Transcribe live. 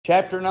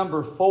Chapter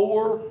number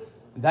 4,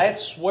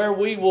 that's where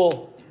we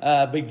will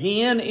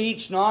begin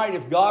each night,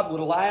 if God would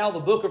allow, the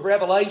book of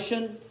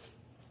Revelation.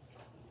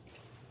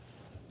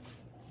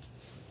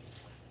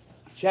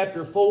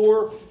 Chapter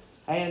 4,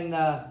 and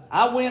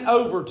I went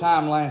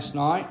overtime last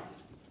night,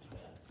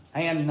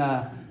 and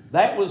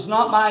that was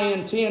not my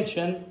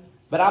intention,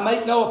 but I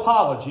make no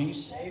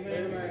apologies.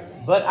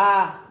 Amen. But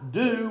I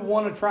do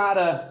want to try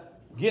to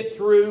get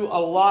through a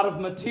lot of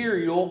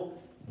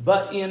material,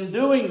 but in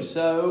doing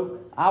so,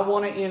 I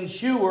want to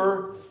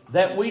ensure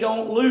that we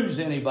don't lose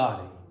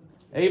anybody.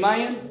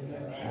 Amen?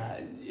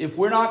 If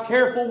we're not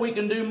careful, we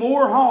can do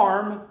more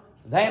harm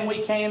than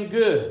we can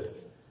good.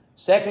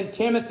 2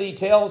 Timothy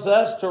tells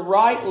us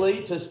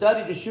to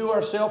study to show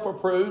ourselves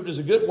approved as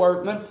a good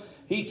workman.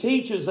 He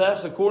teaches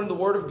us, according to the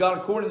Word of God,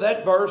 according to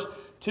that verse,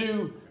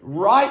 to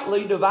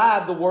rightly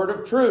divide the word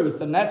of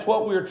truth. And that's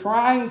what we're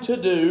trying to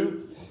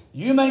do.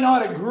 You may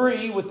not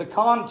agree with the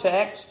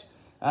context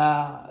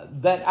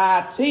that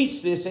I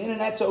teach this in,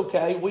 and that's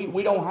okay.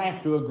 We don't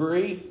have to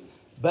agree.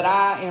 But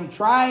I am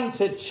trying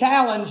to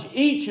challenge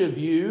each of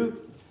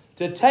you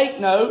to take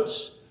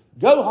notes,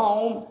 go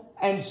home,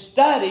 and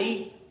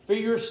study for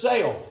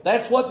yourself.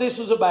 That's what this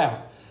is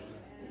about.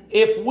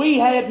 If we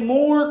had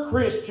more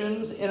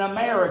Christians in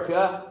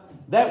America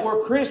that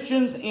were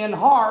Christians in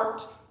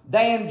heart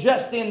than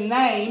just in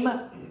name,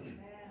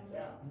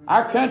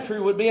 our country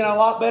would be in a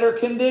lot better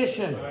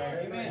condition.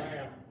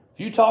 If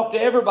you talk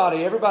to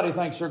everybody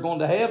thinks they're going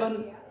to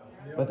heaven,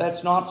 but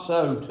that's not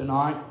so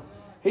tonight.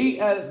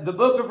 The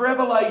book of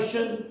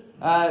Revelation,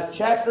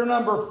 chapter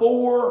number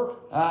 4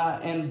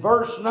 and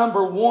verse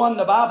number 1,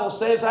 the Bible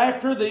says,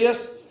 "After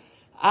this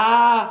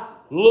I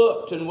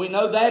looked," and we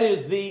know that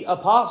is the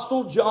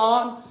Apostle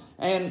John,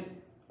 and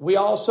we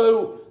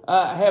also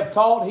have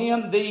called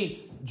him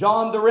the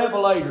John the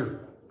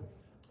Revelator.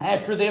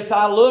 "After this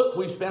I looked,"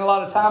 we spent a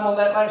lot of time on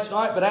that last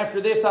night, but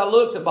 "after this I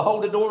looked, and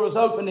behold, a door was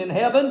opened in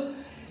heaven.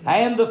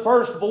 And the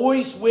first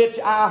voice which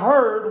I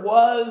heard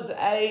was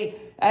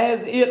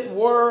as it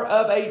were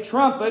of a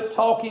trumpet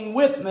talking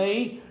with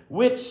me,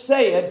 which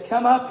said,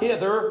 Come up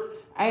hither,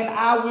 and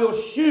I will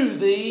shew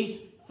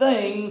thee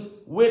things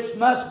which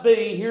must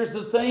be." Here's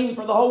the theme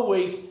for the whole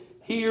week: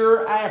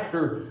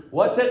 hereafter.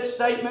 What's that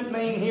statement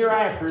mean,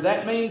 hereafter?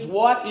 That means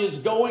what is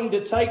going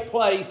to take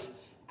place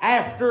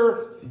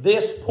after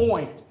this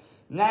point.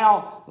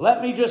 Now,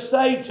 let me just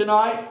say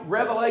tonight,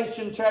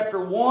 Revelation chapter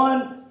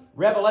 1,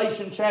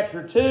 Revelation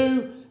chapter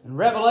 2, and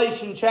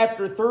Revelation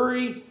chapter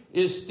 3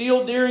 is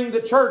still during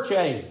the church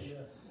age.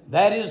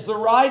 That is the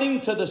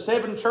writing to the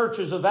 7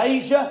 churches of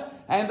Asia,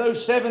 and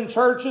those 7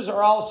 churches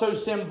are also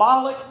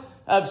symbolic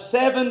of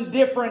 7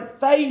 different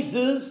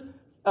phases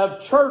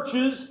of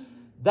churches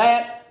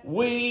that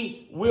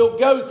we will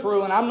go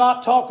through. And I'm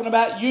not talking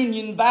about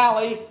Union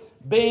Valley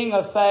being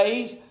a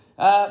phase.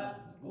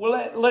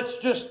 Let's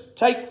just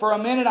take for a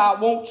minute. I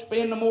won't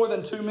spend more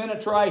than 2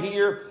 minutes right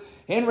here.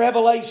 In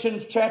Revelation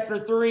chapter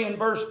 3 and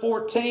verse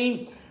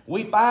 14,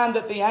 we find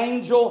that the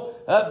angel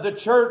of the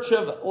church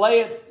of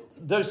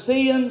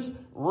Laodiceans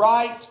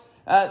write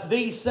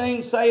these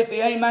things, saith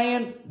the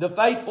Amen, the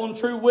faithful and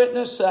true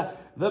witness,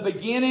 the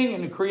beginning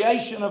and the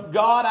creation of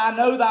God. "I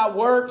know thy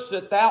works,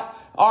 that thou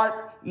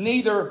art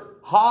neither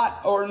hot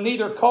or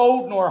neither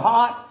cold nor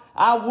hot.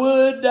 I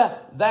would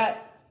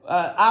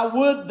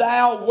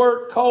thou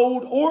wert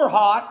cold or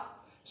hot.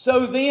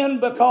 So then,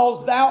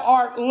 because thou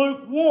art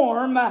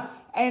lukewarm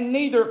and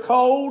neither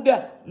cold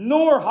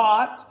nor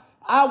hot,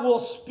 I will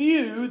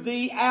spew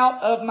thee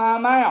out of my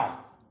mouth.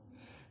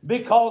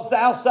 Because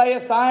thou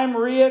sayest, I am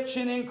rich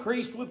and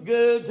increased with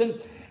goods,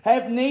 and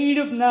have need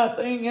of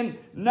nothing, and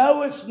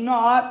knowest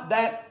not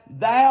that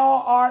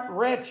thou art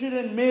wretched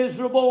and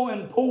miserable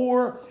and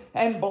poor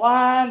and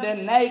blind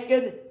and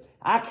naked.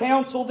 I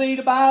counsel thee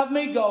to buy of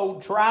me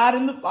gold tried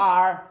in the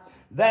fire,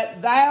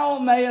 that thou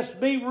mayest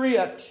be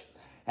rich,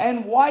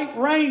 and white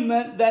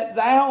raiment, that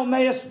thou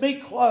mayest be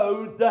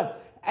clothed,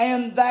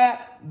 and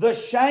that the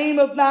shame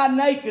of thy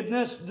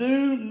nakedness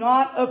do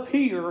not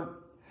appear.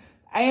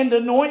 And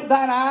anoint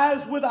thine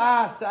eyes with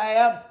eye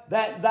salve,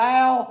 that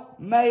thou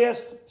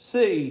mayest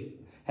see.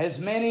 As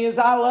many as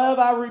I love,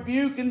 I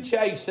rebuke and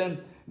chasten.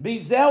 Be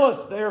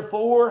zealous,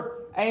 therefore,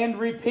 and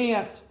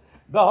repent.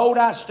 Behold,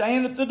 I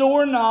stand at the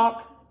door and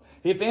knock.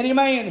 If any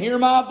man hear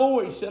my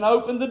voice and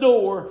open the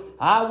door,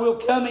 I will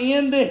come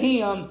in to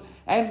him,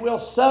 and will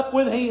sup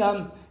with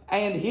him,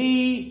 and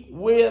he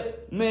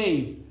with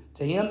me.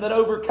 To him that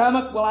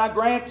overcometh will I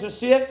grant to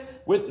sit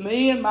with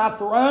me in my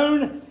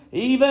throne,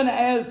 even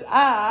as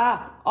I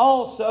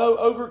also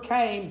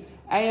overcame,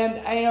 and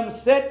am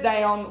set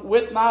down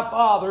with my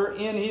Father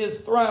in his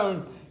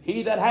throne.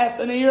 He that hath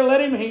an ear,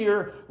 let him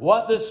hear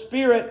what the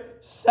Spirit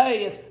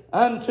saith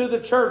unto the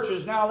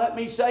churches." Now let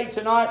me say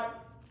tonight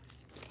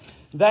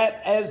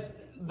that as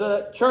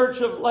the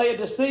church of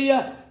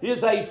Laodicea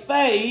is a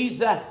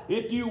phase,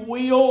 if you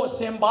will,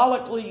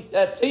 symbolically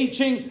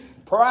teaching.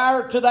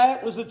 Prior to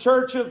that was the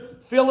church of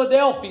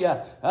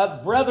Philadelphia,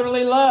 of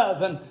brotherly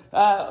love. And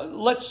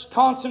let's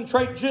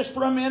concentrate just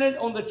for a minute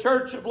on the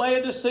church of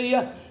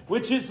Laodicea,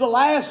 which is the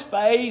last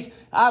phase.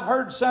 I've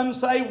heard some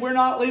say we're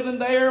not living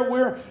there.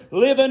 We're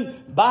living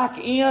back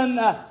in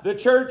the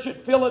church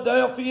at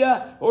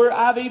Philadelphia, or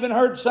I've even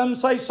heard some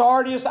say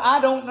Sardis. I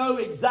don't know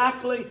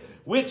exactly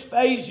which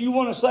phase you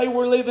want to say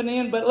we're living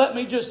in, but let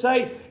me just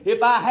say,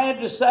 if I had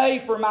to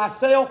say for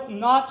myself,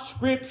 not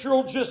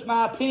scriptural, just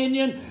my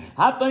opinion,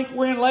 I think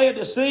we're in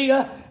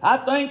Laodicea. I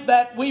think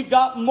that we've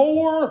got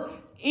more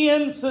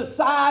in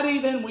society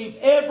than we've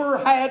ever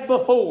had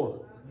before.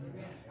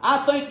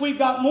 I think we've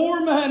got more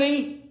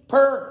money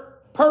per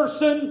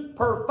person,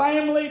 per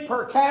family,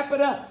 per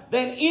capita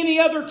than any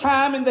other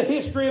time in the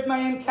history of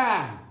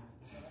mankind.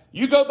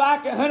 You go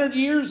back 100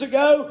 years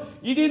ago,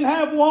 you didn't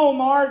have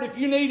Walmart if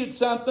you needed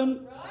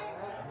something.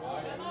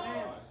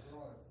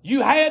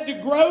 You had to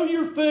grow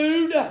your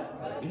food,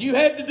 and you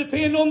had to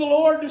depend on the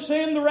Lord to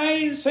send the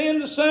rain,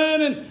 send the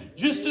sun, and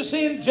just to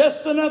send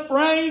just enough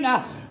rain.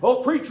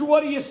 Oh, preacher,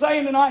 what are you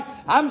saying tonight?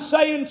 I'm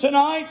saying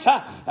tonight,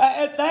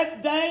 at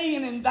that day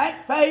and in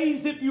that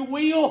phase, if you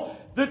will,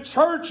 the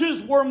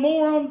churches were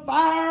more on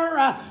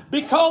fire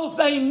because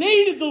they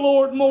needed the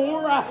Lord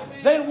more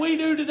than we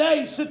do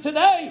today. So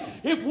today,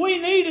 if we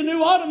need a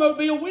new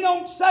automobile, we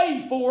don't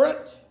save for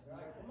it.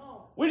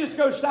 We just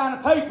go sign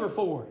a paper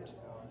for it.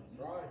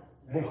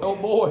 Oh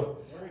boy,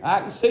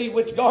 I can see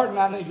which garden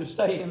I need to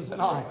stay in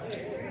tonight.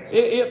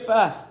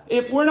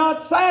 If we're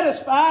not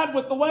satisfied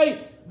with the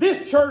way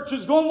this church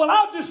is going, well,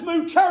 I'll just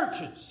move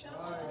churches.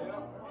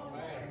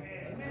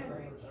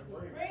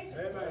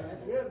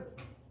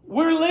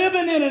 We're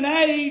living in an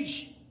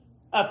age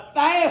of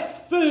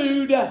fast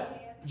food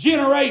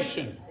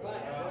generation.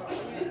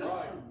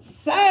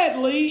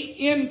 Sadly,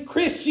 in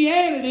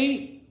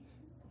Christianity,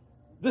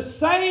 the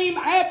same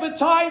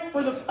appetite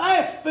for the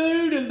fast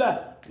food and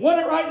the one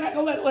right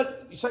now.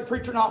 You say,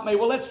 preacher, not me.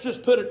 Well, let's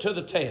just put it to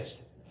the test.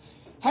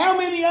 How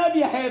many of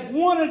you have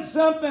wanted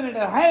something and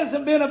it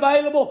hasn't been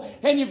available,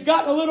 and you've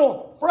gotten a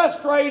little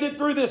frustrated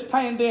through this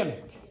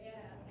pandemic?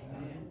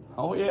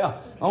 Oh yeah,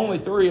 only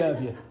 3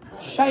 of you.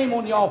 Shame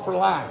on y'all for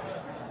lying.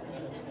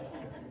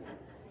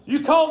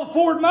 You call the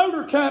Ford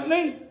Motor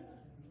Company.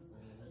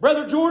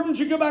 Brother Jordan, did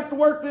you go back to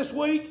work this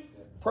week?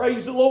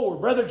 Praise the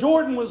Lord. Brother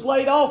Jordan was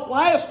laid off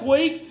last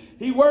week.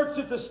 He works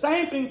at the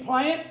stamping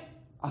plant.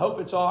 I hope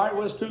it's all right.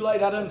 Well, it's too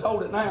late. I done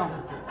told it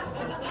now.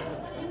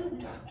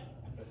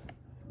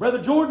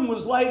 Brother Jordan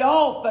was laid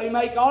off. They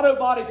make auto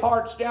body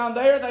parts down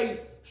there.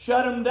 They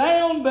shut them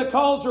down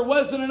because there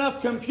wasn't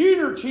enough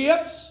computer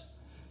chips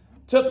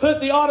to put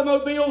the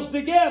automobiles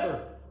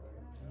together.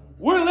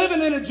 We're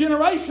living in a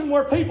generation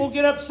where people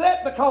get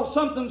upset because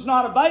something's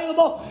not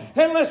available.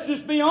 And let's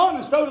just be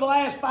honest, over the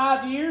last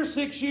 5 years,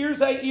 6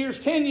 years, 8 years,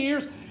 10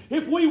 years,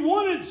 if we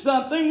wanted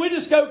something, we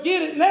just go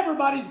get it, and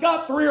everybody's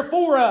got 3 or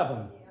 4 of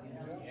them.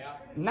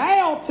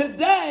 Now,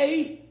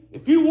 today,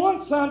 if you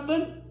want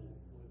something,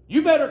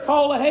 you better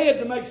call ahead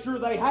to make sure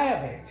they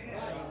have it.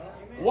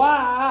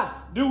 Why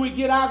do we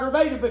get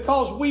aggravated?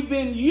 Because we've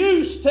been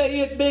used to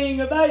it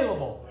being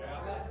available.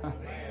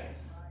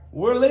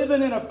 We're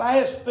living in a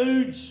fast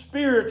food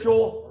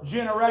spiritual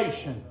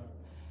generation.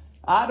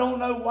 I don't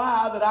know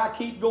why that I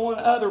keep going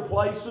other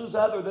places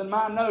other than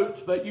my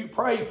notes, but you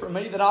pray for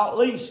me that I'll at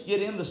least get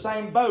in the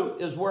same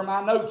boat as where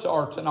my notes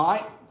are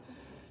tonight.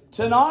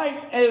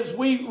 Tonight, as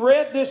we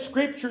read this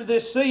scripture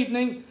this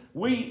evening,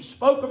 we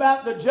spoke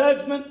about the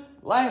judgment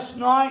last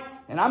night,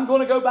 and I'm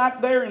going to go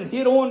back there and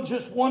hit on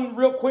just one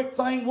real quick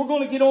thing. We're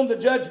going to get on the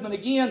judgment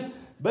again,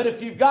 but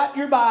if you've got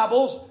your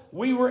Bibles,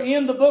 we were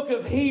in the book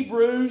of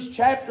Hebrews,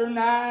 chapter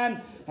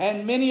 9,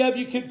 and many of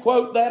you could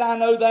quote that, I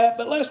know that,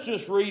 but let's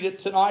just read it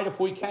tonight if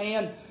we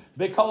can,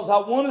 because I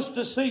want us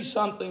to see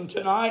something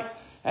tonight.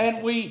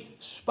 And we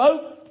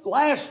spoke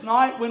last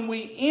night when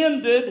we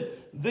ended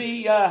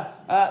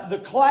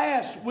the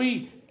class,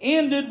 we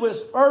ended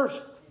with 1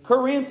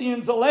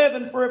 Corinthians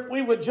 11, for if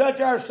we would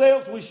judge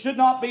ourselves, we should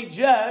not be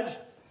judged.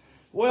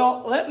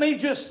 Well, let me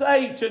just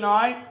say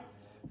tonight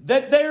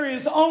that there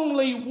is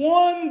only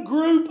one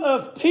group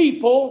of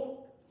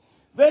people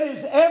that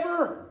has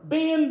ever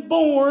been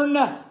born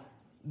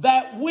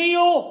that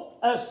will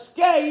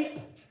escape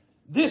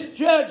this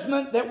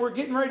judgment that we're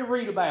getting ready to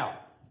read about.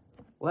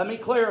 Let me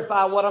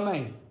clarify what I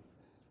mean.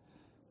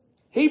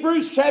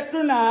 Hebrews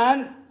chapter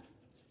 9.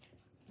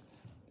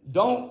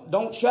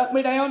 Don't shut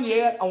me down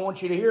yet. I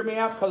want you to hear me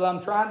out because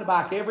I'm trying to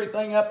back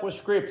everything up with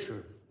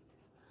Scripture.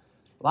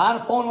 Line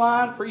upon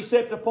line,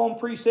 precept upon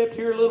precept,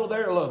 here a little,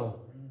 there a little.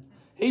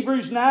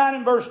 Hebrews 9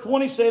 and verse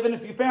 27,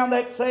 if you found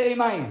that, say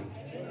amen.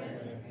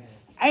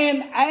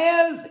 And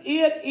as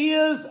it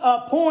is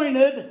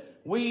appointed,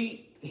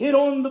 we hit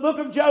on the book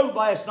of Job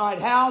last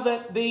night, how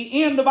that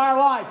the end of our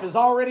life is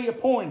already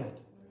appointed.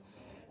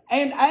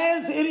 And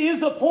as it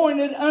is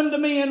appointed unto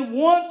men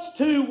once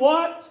to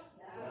what?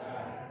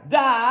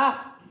 Die.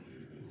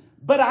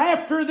 But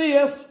after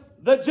this,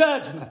 the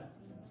judgment.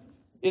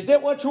 Is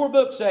that what your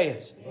book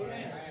says?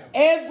 Amen.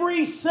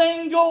 Every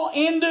single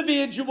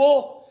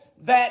individual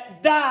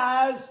that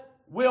dies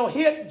will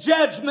hit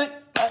judgment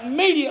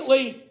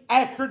immediately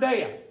after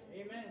death.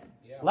 Amen.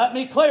 Let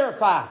me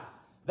clarify.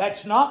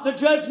 That's not the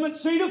judgment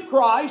seat of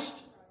Christ.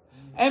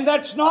 And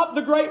that's not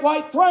the great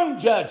white throne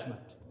judgment.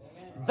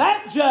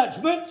 That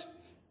judgment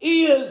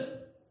is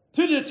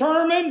to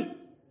determine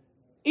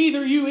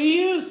either you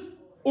is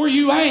or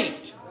you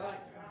ain't.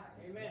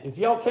 If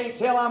y'all can't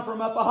tell, I'm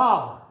from up a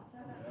holler.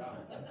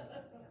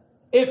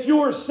 If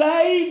you're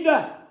saved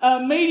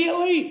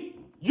immediately,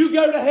 you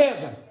go to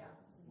heaven,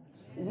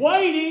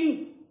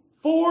 waiting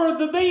for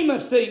the bema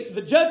seat,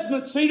 the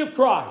judgment seat of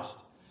Christ.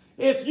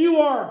 If you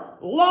are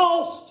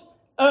lost,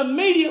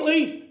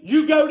 immediately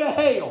you go to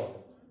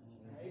hell.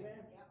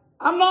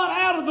 I'm not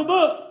out of the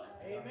book.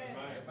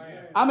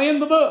 I'm in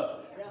the book.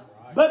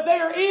 But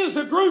there is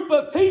a group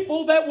of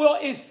people that will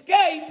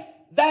escape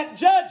that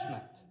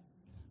judgment.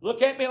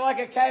 Look at me like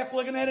a calf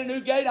looking at a new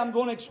gate. I'm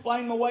going to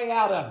explain my way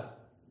out of it.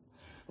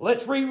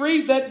 Let's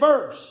reread that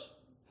verse.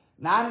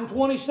 9 and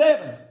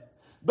 27.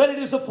 But it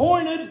is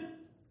appointed,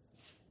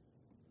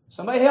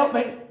 somebody help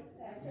me,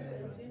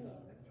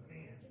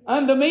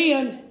 unto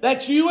men,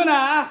 that's you and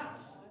I,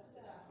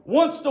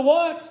 wants to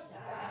what?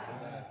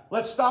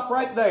 Let's stop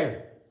right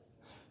there.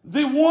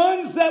 The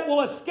ones that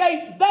will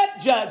escape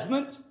that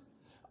judgment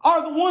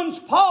are the ones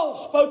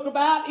Paul spoke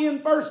about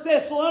in 1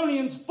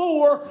 Thessalonians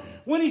 4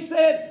 when he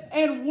said,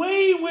 and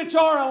we which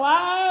are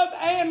alive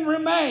and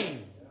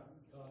remain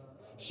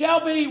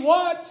shall be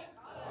what?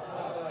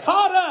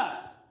 Caught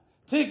up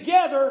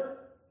together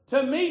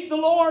to meet the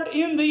Lord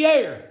in the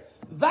air.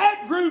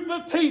 That group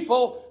of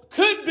people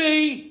could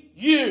be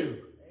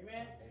you.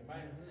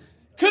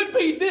 Could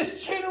be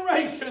this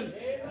generation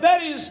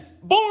that is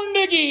born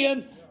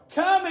again,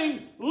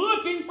 coming,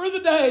 looking for the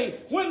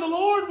day when the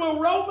Lord will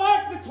roll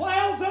back the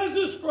clouds as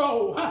a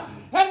scroll,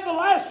 and the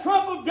last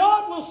trump of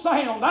God will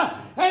sound,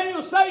 and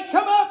He'll say,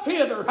 come up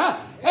hither,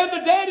 and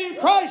the dead in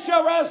Christ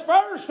shall rise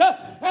first,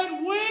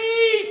 and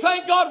we,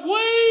 thank God,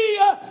 we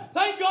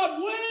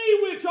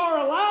which are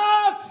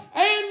alive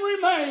and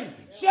remain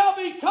shall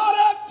be caught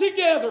up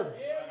together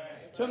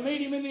to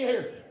meet Him in the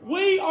air.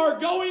 We are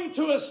going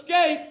to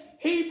escape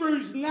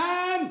Hebrews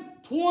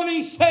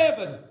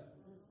 9:27.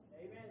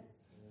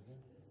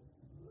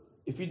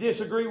 If you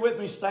disagree with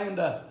me, stand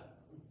up.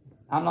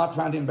 I'm not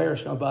trying to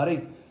embarrass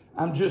nobody.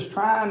 I'm just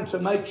trying to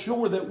make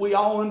sure that we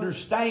all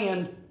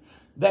understand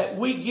that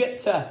we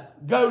get to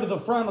go to the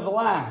front of the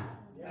line.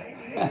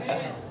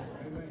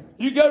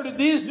 You go to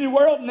Disney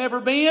World, never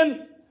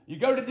been. You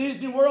go to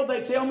Disney World,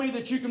 they tell me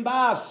that you can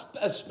buy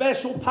a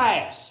special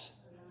pass.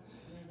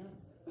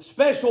 A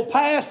special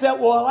pass that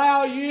will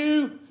allow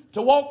you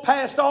to walk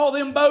past all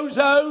them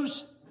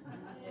bozos.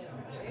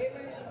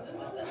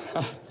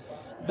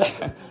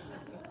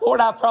 Lord,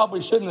 I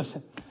probably shouldn't have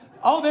said.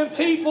 All them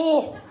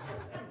people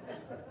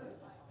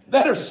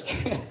that are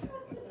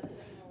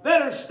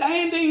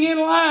standing in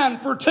line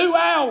for 2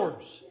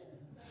 hours.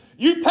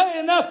 You pay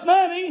enough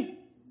money,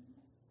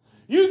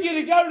 you get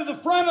to go to the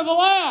front of the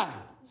line.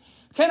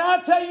 Can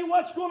I tell you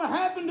what's going to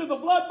happen to the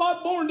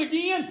blood-bought,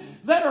 born-again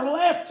that are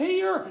left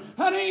here,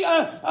 honey,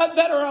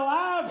 that are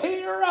alive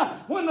here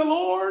when the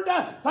Lord,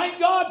 thank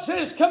God,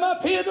 says, come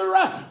up hither,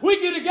 we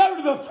get to go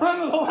to the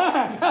front of the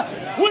line.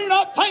 We're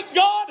not, thank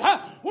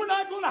God, we're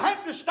not going to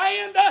have to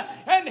stand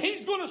and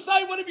He's going to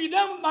say, what have you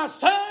done with my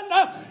son?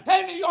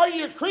 And are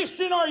you a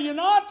Christian? Are you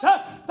not?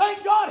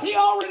 Thank God He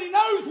already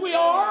knows we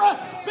are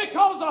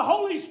because the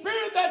Holy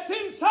Spirit that's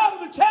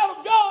inside of the child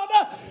of God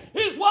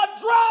is what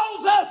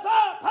draws us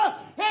up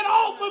and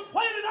off the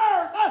planet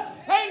Earth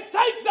and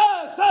takes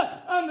us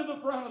under the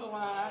front of the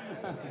line.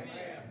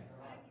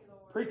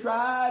 Preacher,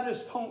 I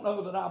just don't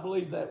know that I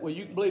believe that way.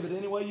 You can believe it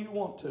any way you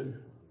want to.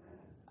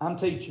 I'm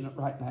teaching it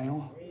right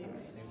now.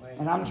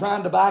 And I'm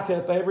trying to back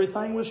up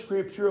everything with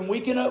Scripture. And we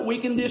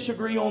can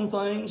disagree on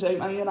things.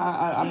 Amen.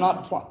 I'm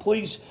not,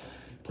 please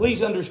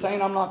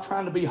understand, I'm not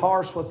trying to be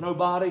harsh with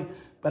nobody.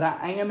 But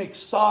I am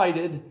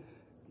excited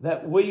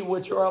that we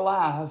which are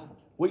alive,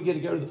 we get to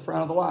go to the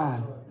front of the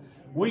line.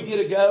 We get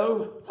to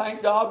go,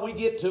 thank God, we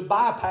get to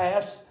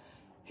bypass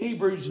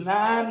Hebrews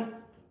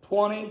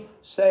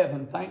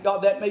 9:27. Thank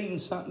God that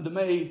means something to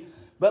me.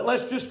 But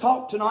let's just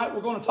talk tonight.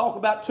 We're going to talk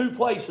about 2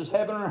 places,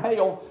 heaven or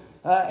hell.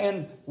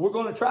 And we're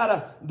going to try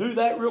to do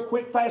that real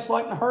quick, fast,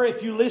 like in a hurry.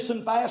 If you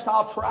listen fast,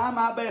 I'll try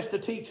my best to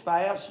teach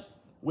fast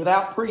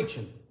without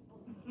preaching.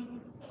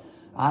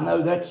 I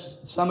know that's,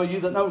 some of you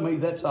that know me,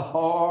 that's a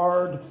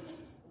hard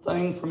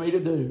thing for me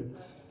to do.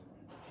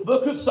 The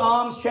book of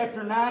Psalms,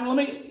 chapter 9. Let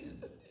me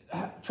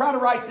try to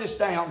write this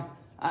down.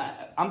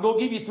 I'm going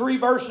to give you 3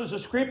 verses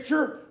of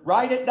Scripture.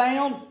 Write it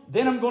down.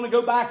 Then I'm going to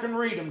go back and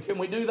read them. Can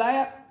we do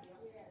that?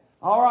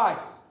 All right.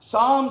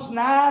 Psalms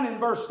 9 and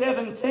verse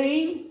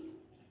 17.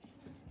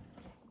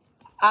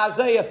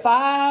 Isaiah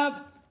 5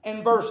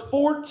 and verse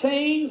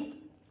 14.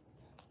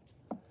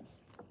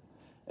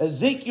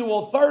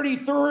 Ezekiel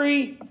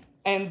 33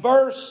 and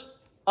verse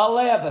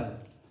 11.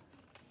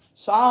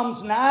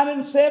 Psalms 9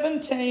 and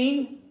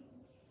 17.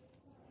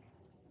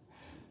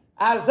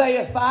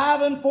 Isaiah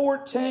 5 and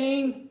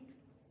 14,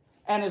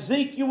 and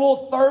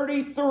Ezekiel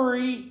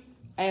 33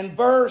 and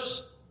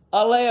verse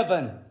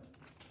 11.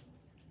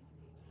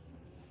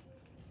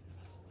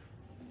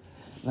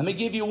 Let me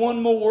give you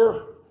one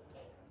more,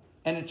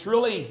 and it's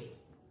really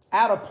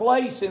out of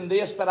place in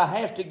this, but I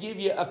have to give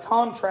you a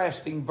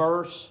contrasting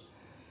verse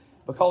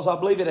because I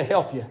believe it'll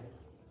help you.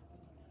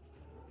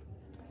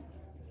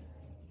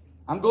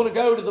 I'm going to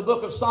go to the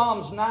book of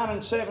Psalms 9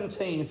 and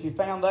 17. If you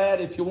found that,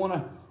 if you want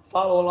to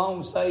follow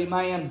along, say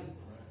amen.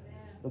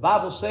 The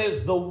Bible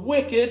says, the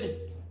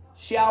wicked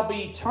shall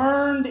be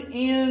turned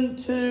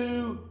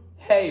into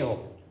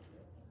hell,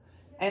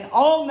 and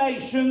all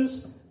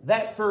nations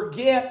that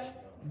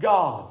forget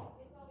God.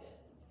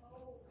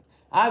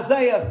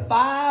 Isaiah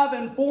 5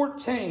 and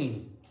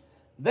 14.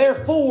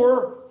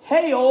 Therefore,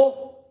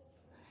 hell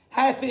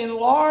hath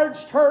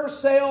enlarged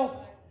herself,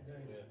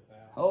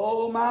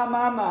 oh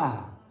my,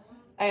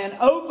 and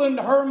opened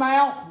her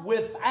mouth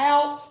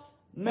without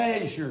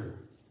measure.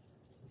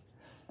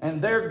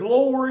 And their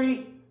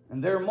glory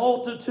and their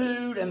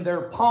multitude and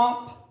their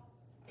pomp,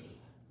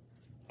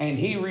 and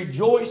he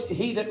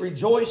that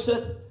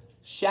rejoiceth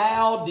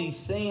shall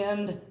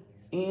descend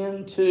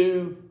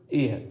into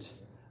it.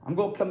 I'm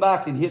going to come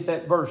back and hit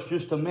that verse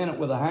just a minute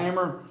with a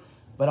hammer,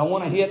 but I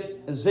want to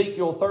hit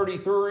Ezekiel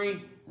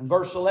 33 and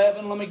verse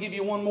 11. Let me give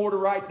you one more to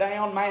write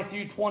down.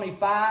 Matthew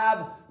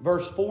 25,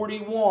 verse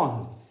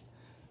 41.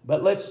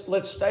 But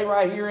let's stay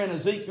right here in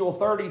Ezekiel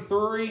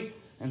 33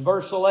 and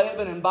verse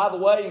 11. And by the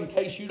way, in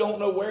case you don't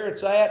know where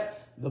it's at,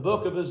 the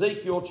book of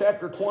Ezekiel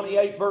chapter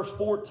 28 verse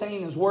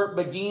 14 is where it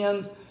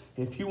begins.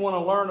 If you want to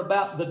learn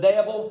about the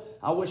devil,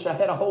 I wish I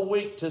had a whole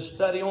week to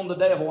study on the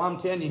devil. I'm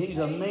telling you, he's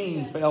a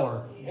mean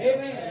feller.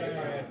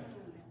 Amen.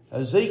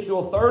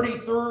 Ezekiel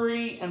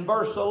 33 and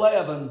verse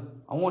 11.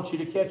 I want you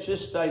to catch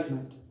this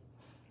statement.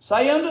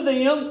 Say unto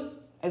them,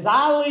 as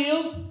I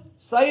live,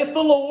 saith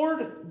the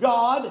Lord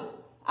God,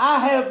 I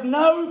have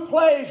no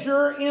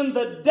pleasure in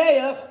the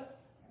death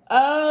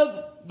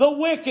of the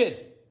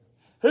wicked.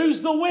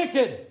 Who's the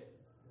wicked?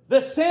 The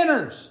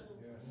sinners.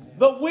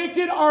 The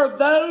wicked are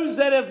those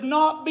that have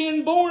not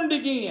been born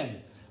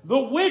again. The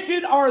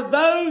wicked are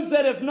those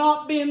that have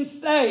not been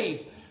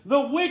saved.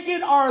 The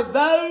wicked are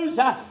those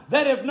that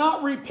have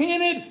not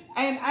repented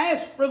and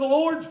asked for the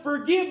Lord's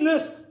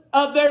forgiveness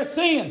of their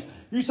sins.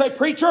 You say,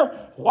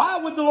 preacher, why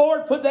would the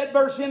Lord put that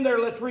verse in there?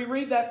 Let's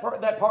reread that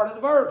part of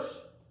the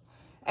verse.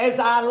 As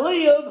I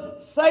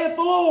live, saith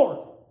the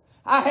Lord,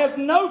 I have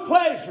no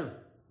pleasure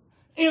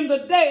in the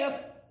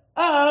death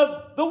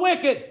of the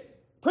wicked.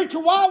 Preacher,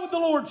 why would the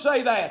Lord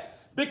say that?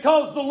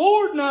 Because the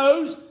Lord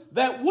knows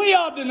that we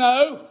ought to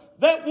know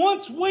that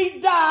once we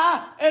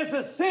die as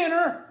a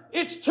sinner,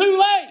 it's too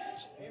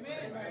late.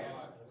 Amen.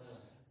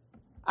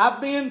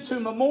 I've been to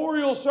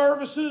memorial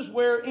services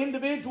where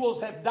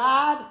individuals have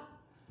died.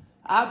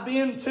 I've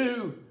been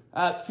to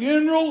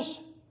funerals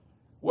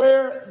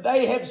where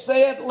they have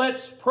said,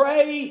 let's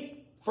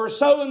pray for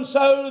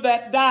so-and-so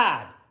that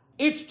died.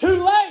 It's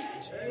too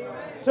late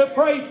to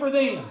pray for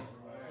them.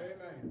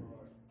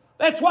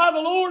 That's why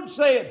the Lord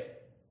said,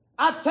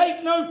 I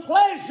take no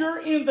pleasure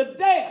in the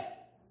death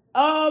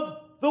of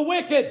the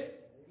wicked.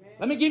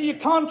 Let me give you a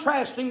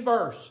contrasting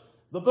verse.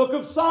 The book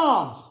of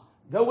Psalms.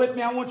 Go with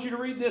me. I want you to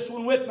read this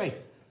one with me.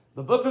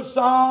 The book of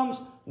Psalms,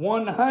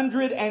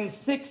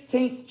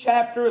 116th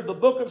chapter of the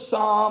book of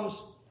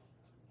Psalms.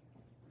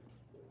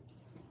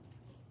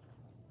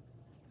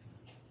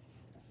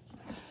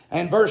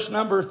 And verse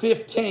number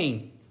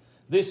 15.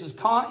 This is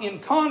in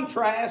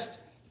contrast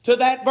to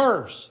that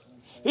verse.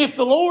 If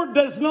the Lord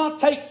does not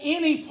take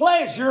any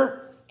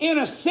pleasure in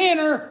a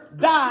sinner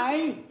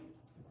dying,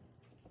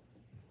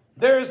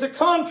 there is a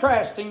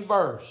contrasting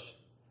verse.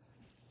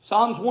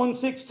 Psalms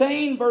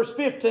 116, verse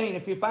 15.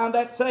 If you find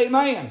that, say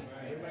amen.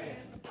 Amen.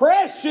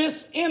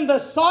 Precious in the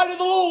sight of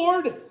the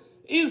Lord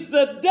is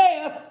the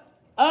death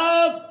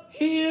of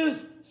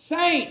His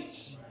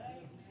saints.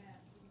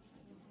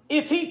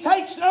 If He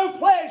takes no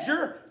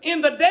pleasure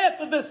in the death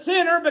of the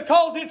sinner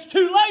because it's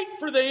too late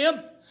for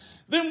them,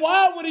 then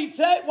why would He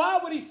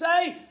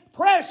say,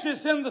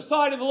 precious in the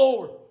sight of the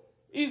Lord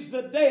is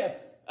the death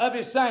of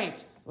His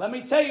saints? Let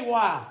me tell you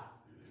why.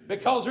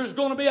 Because there's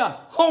going to be a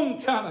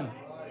homecoming.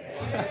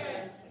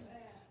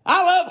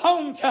 I love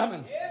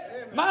homecomings.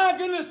 My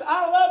goodness,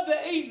 I love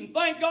to eat. And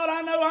thank God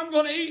I know I'm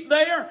going to eat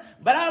there.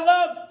 But I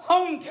love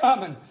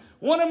homecoming.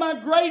 One of my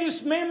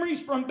greatest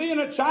memories from being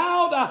a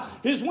child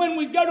is when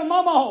we'd go to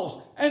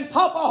Mama's and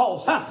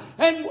Papa's.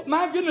 And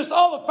my goodness,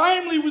 all the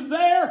family was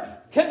there.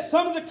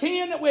 Some of the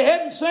kin that we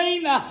hadn't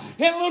seen in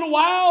a little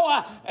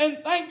while. And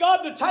thank God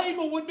the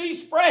table would be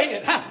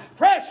spread.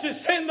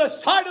 Precious in the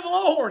sight of the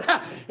Lord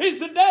is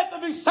the death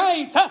of His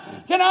saints.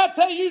 Can I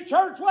tell you,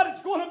 church, what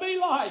it's going to be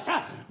like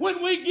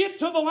when we get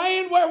to the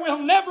land where we'll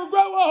never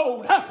grow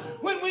old.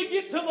 When we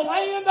get to the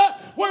land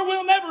where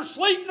we'll never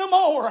sleep no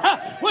more.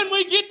 When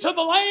we get to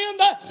the land,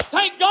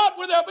 thank God,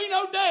 where there'll be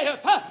no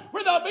death.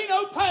 Where there'll be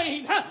no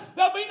pain.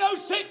 There'll be no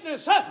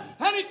sickness. And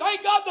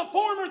thank God the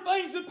former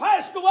things have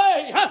passed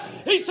away.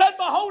 He said,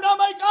 behold, I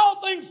make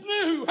all things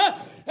new.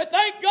 And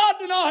thank God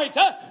tonight,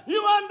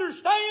 you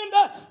understand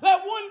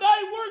that one day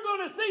we're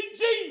going to see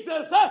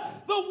Jesus,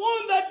 the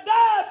one that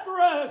died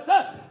for us.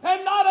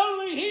 And not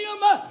only Him,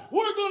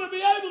 we're going to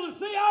be able to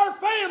see our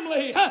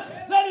family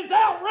that has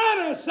outrun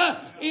us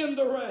in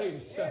the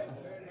race.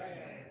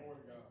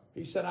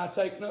 He said, I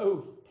take no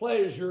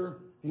pleasure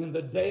in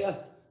the death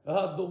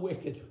of the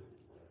wicked.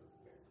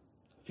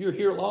 If you're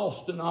here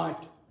lost tonight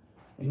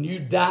and you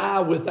die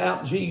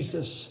without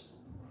Jesus,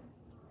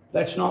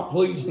 that's not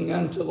pleasing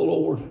unto the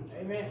Lord.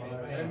 Amen.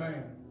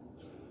 Amen.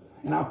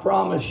 And I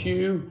promise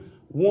you,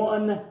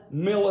 1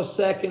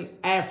 millisecond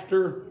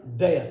after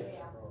death,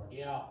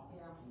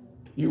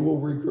 you will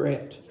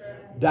regret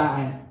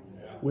dying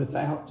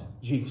without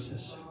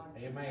Jesus.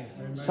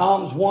 Amen.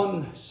 Psalms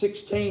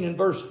 116 and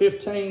verse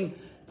 15,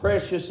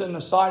 precious in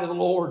the sight of the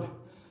Lord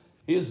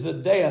is the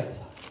death,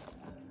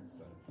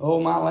 O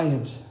my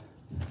lands,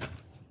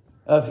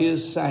 of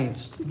His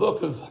saints. The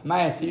book of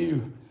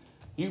Matthew,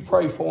 you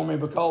pray for me,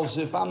 because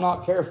if I'm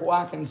not careful,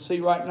 I can see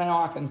right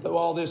now I can throw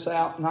all this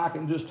out and I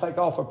can just take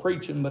off of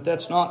preaching, but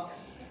that's not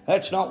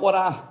what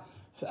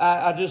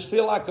I just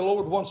feel like the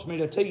Lord wants me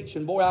to teach.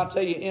 And boy, I'll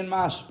tell you, in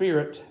my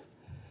spirit,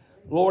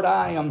 Lord,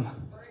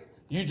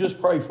 you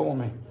just pray for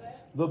me.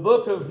 The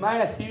book of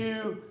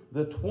Matthew,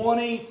 the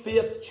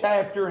 25th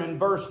chapter and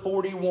verse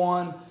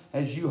 41.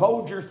 As you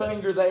hold your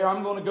finger there,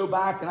 I'm going to go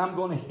back and I'm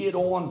going to hit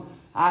on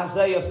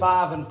Isaiah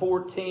 5 and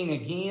 14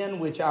 again,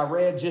 which I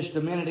read just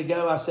a minute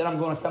ago. I said I'm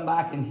going to come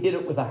back and hit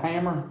it with a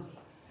hammer.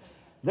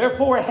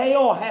 Therefore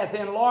hell hath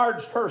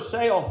enlarged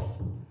herself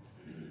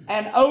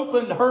and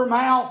opened her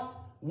mouth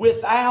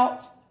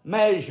without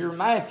measure.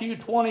 Matthew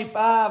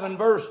 25 and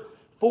verse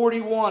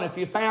 41. If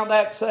you found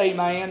that, say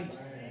amen.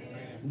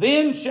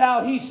 Then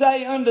shall he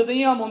say unto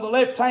them on the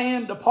left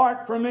hand,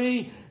 Depart from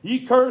me,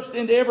 ye cursed,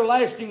 into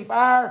everlasting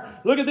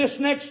fire. Look at this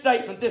next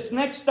statement. This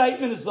next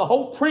statement is the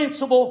whole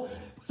principal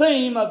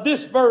theme of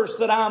this verse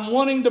that I'm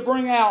wanting to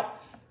bring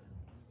out.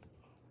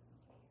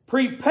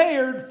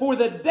 Prepared for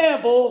the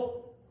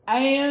devil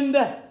and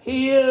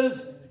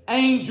his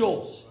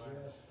angels.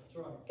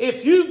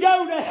 If you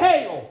go to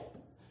hell,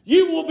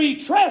 you will be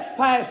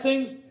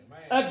trespassing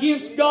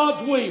against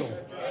God's will.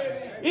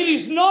 It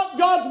is not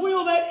God's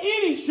will that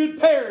any should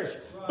perish,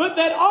 but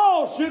that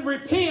all should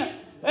repent.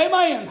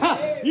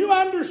 Amen. You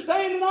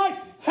understand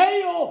tonight?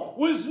 Hell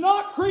was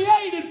not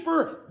created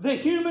for the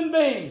human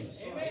beings.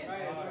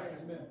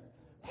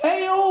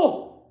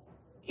 Hell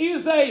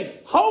is a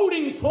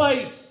holding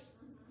place.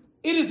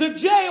 It is a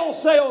jail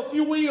cell, if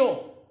you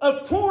will,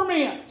 of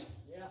torment.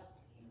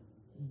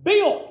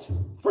 Built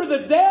for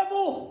the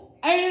devil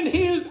and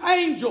his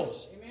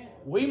angels.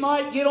 We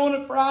might get on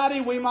it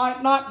Friday. We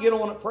might not get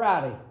on it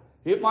Friday.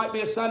 It might be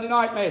a Sunday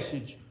night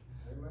message.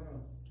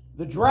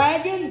 The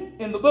dragon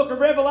in the book of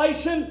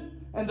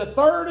Revelation and the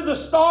third of the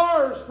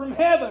stars from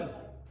heaven,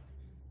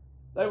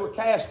 they were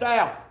cast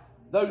out.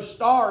 Those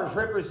stars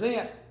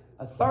represent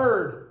a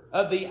third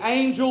of the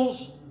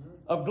angels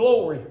of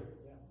glory.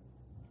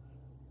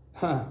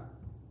 What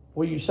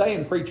are you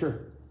saying,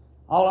 preacher?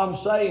 All I'm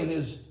saying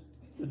is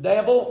the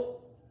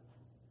devil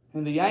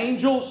and the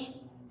angels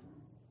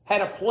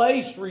had a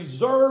place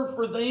reserved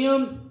for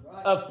them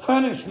of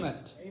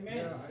punishment,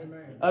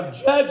 of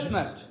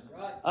judgment,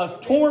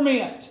 of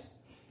torment.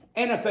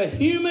 And if a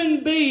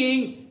human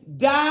being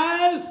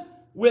dies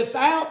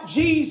without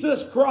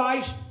Jesus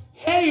Christ,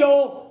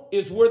 hell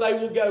is where they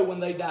will go when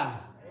they die.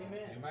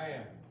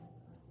 Amen.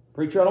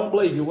 Preacher, I don't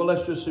believe you. Well,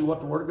 let's just see what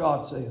the Word of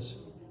God says.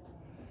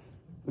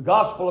 The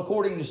Gospel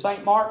according to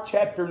St. Mark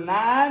chapter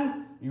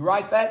 9. You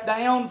write that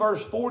down,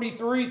 verse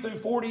 43 through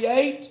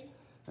 48.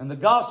 And the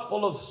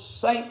Gospel of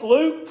St.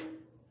 Luke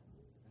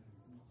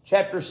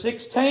chapter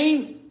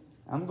 16.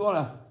 I'm going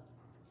to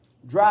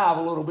drive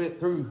a little bit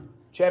through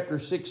chapter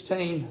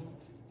 16.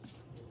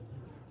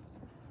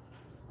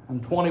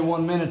 I'm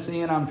 21 minutes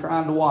in. I'm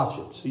trying to watch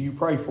it. So you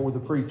pray for the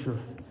preacher.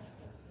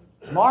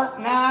 Mark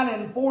 9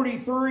 and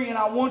 43. And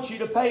I want you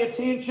to pay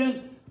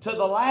attention to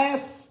the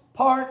last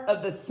part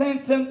of the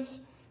sentence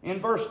in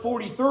verse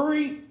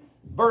 43,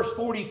 verse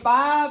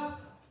 45,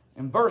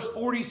 and verse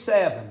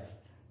 47.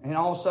 And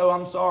also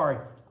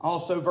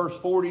verse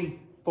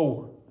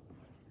 44.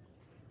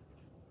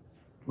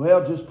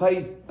 Well, just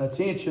pay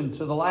attention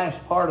to the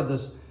last part of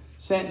this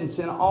sentence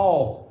in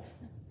all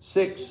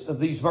 6 of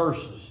these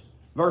verses.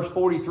 Verse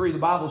 43, the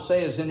Bible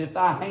says, And if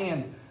thy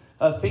hand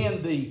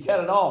offend thee, cut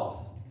it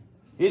off.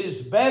 It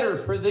is better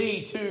for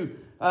thee to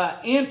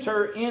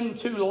enter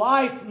into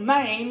life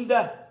maimed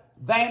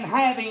than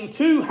having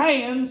 2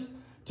 hands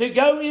to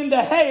go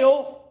into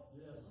hell,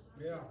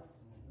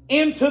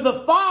 into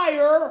the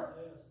fire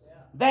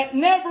that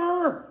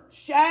never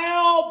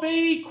shall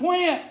be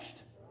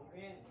quenched.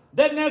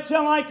 Doesn't that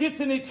sound like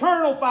it's an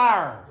eternal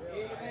fire?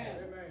 Amen.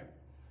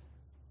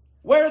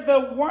 Where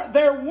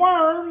their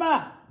worm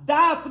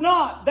dieth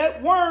not.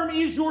 That worm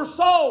is your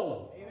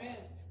soul. Amen.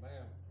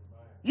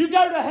 You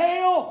go to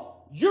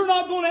hell, you're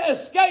not going to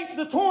escape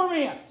the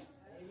torment.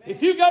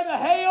 If you go to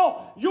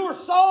hell, your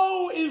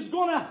soul is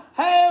going to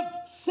have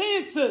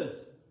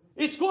senses.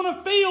 It's going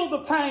to feel the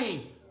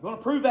pain. I'm going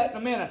to prove that in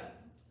a minute.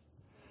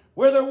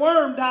 Where the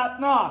worm dieth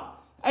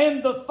not,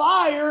 and the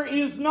fire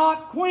is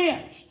not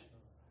quenched.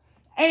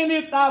 And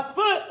if thy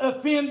foot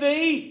offend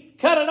thee,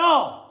 cut it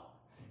off.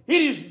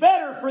 It is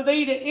better for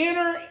thee to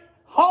enter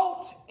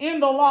halt in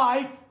the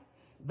life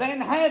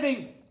than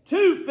having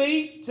 2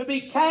 feet to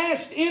be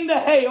cast into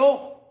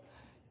hell,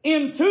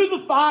 into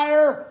the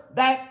fire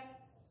that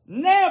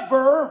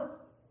never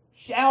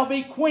shall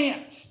be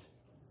quenched,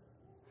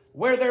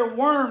 where their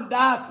worm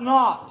dieth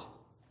not,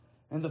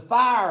 and the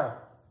fire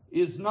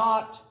is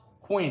not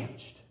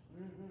quenched.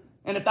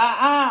 And if thine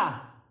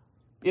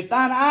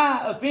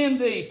eye offend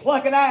thee,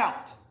 pluck it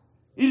out.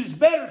 It is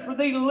better for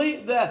thee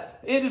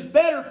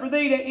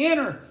to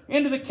enter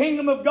into the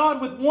kingdom of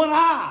God with one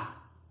eye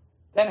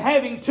than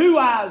having 2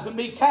 eyes and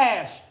be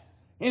cast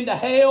into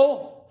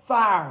hell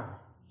fire,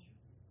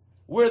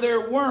 where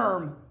their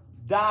worm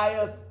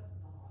dieth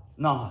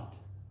not,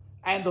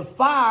 and the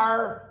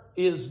fire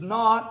is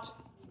not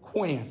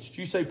quenched.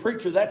 You say,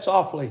 preacher, that's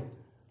awfully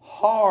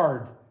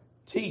hard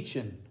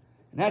teaching,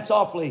 and that's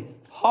awfully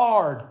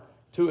hard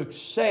to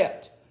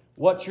accept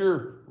what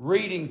you're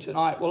reading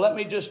tonight. Well, let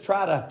me just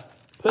try to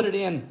put it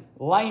in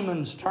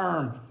layman's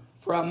term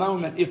for a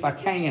moment, if I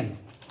can.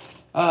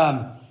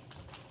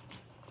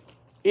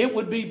 It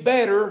would be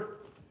better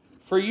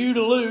for you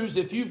to lose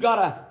if you've got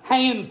a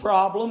hand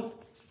problem.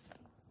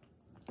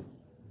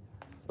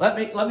 Let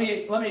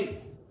me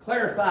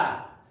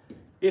clarify.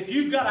 If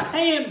you've got a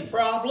hand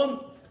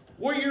problem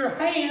where your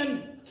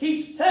hand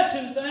keeps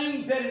touching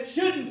things that it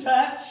shouldn't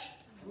touch,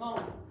 come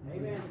on,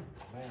 amen.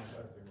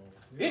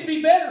 It'd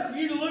be better for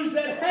you to lose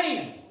that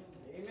hand,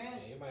 amen,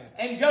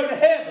 and go to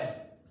heaven.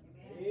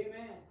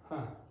 Amen.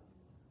 Huh.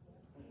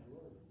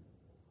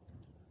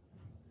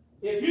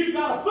 If you've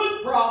got a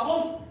foot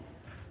problem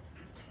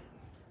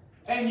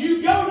and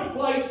you go to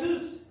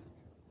places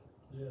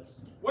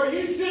where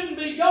you shouldn't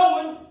be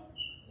going,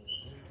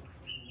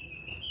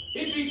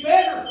 it'd be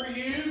better for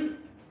you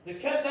to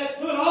cut that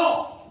foot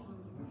off,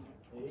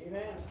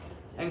 amen,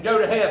 and go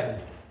to heaven.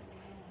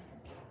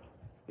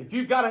 If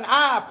you've got an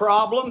eye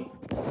problem,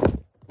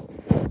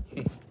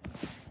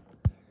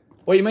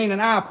 what do you mean an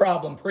eye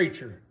problem,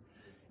 preacher?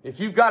 If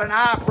you've got an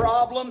eye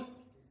problem,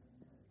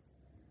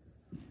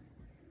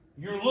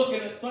 you're looking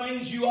at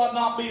things you ought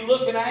not be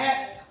looking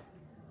at.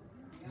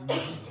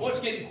 What's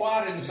getting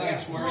quiet in the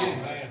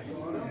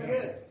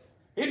sanctuary?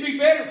 It'd be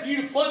better for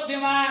you to pluck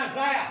them eyes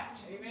out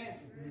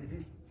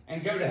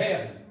and go to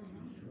heaven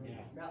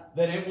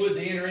than it would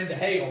to enter into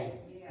hell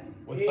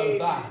with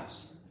both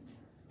eyes.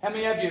 How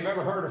many of you have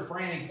ever heard of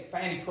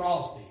Fanny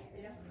Crosby?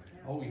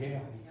 Oh, yeah.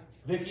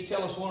 Vicki,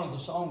 tell us one of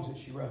the songs that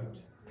she wrote.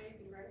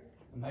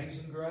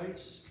 Amazing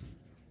Grace.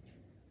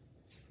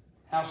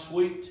 How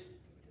sweet?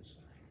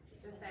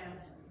 The sound.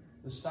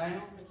 The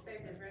sound?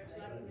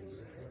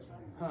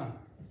 Huh.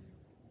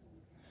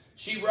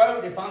 She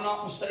wrote, if I'm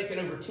not mistaken,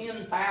 over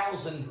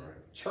 10,000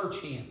 church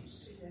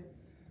hymns.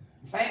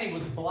 Fanny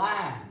was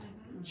blind.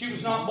 She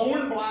was not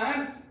born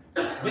blind,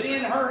 but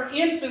in her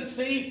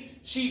infancy,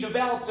 she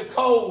developed a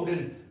cold,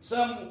 and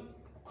some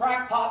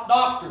crackpot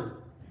doctor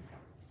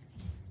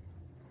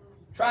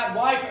tried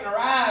wiping her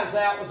eyes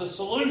out with a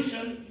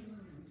solution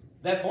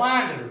that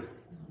blinded her.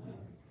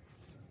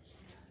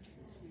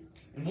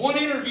 In one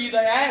interview, they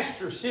asked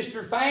her,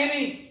 Sister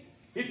Fanny,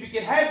 if you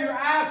could have your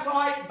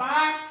eyesight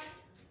back,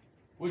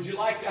 would you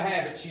like to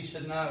have it? She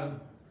said, no.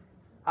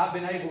 I've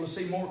been able to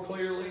see more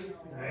clearly.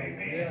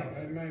 Amen.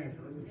 Amen.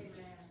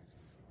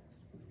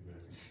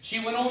 She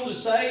went on to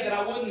say that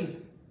I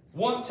wouldn't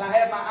want to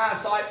have my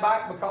eyesight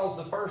back because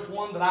the first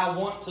one that I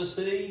want to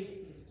see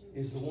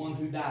is the one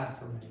who died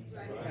for me.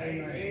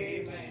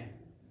 Amen.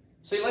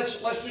 See, let's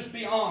just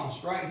be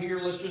honest right here.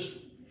 Let's just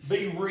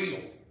be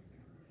real.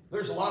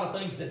 There's a lot of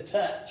things that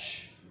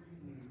touch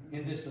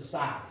in this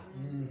society.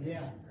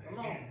 Yeah. Come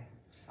on.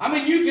 I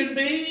mean, you can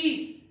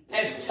be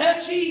as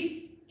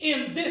touchy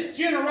in this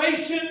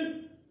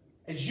generation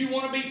as you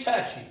want to be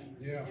touchy.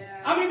 Yeah.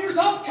 I mean, there's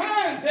all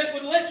kinds that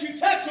would let you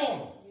touch on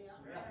them.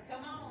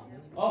 Come on.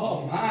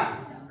 Oh, my.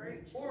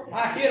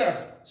 I hit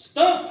a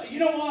stump. You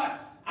know what?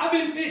 I've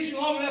been fishing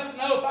long enough to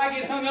know if I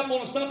get hung up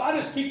on a stump, I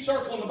just keep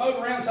circling the boat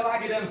around until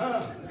I get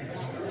unhung.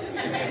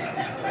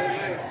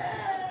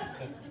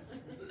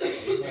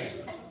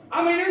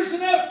 I mean, there's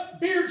enough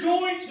beer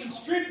joints and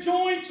strip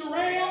joints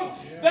around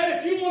that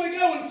if you want to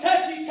go and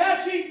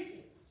touchy,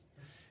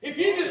 if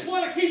you just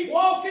want to keep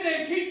walking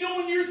and keep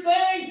doing your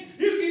thing,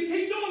 you can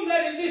keep doing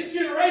that in this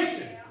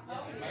generation.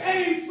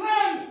 And in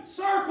some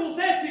circles,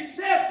 that's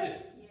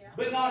accepted.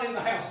 But not in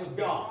the house of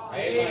God.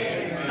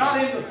 Amen. Not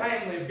in the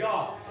family of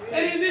God.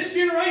 And in this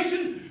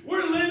generation,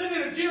 we're living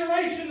in a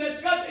generation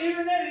that's got the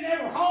internet in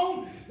every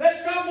home,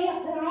 that's got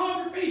more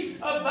pornography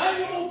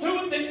available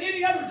to it than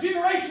any other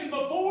generation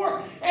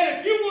before. And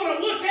if you want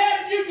to look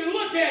at it, you can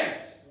look at it.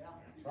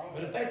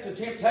 But if that's a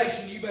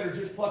temptation, you better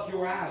just pluck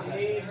your eyes out.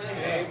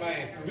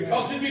 Amen.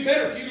 Because it'd be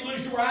better for you to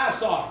lose your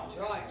eyesight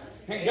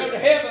and go to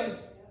heaven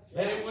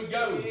than it would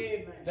go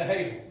to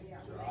hell.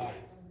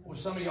 Well,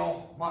 some of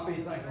y'all might be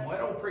thinking, well,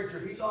 that old preacher,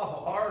 he's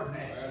awful hard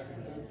now.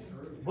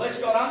 Bless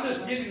God, I'm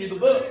just giving you the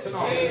book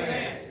tonight.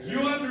 Amen. You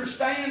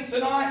understand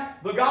tonight,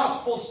 the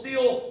gospel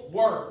still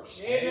works.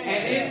 Amen.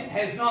 And it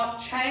has not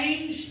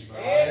changed.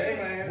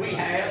 Amen. We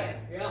have.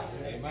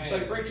 Yeah. Say,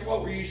 preacher,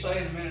 what were you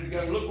saying a minute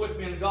ago? Look with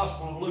me in the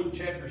Gospel of Luke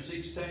chapter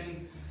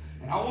 16.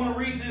 And I want to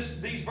read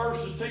these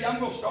verses to you. I'm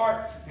going to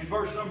start in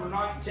verse number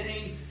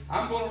 19.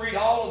 I'm going to read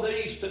all of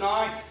these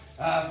tonight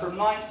from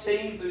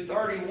 19 through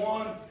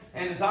 31.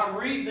 And as I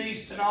read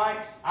these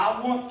tonight, I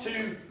want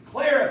to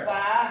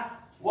clarify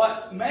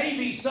what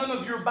maybe some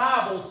of your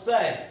Bibles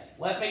say.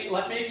 Let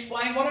me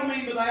explain what I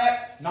mean by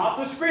that. Not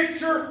the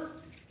Scripture,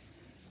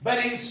 but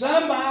in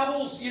some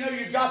Bibles,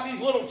 you've got these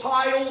little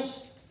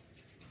titles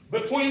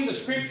between the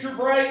Scripture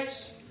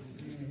breaks.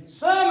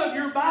 Some of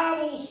your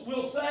Bibles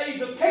will say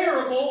the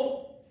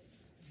parable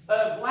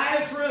of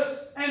Lazarus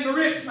and the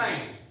rich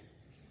man.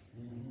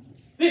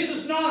 This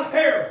is not a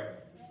parable.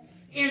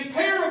 In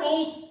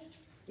parables,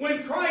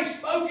 when Christ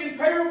spoke in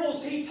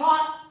parables, He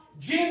taught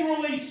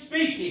generally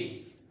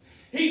speaking.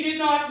 He did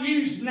not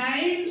use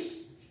names.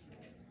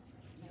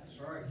 That's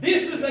right.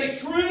 This is a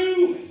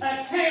true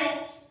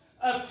account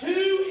of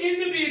two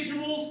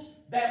individuals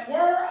that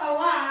were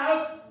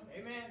alive.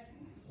 Amen.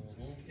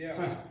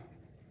 Yeah.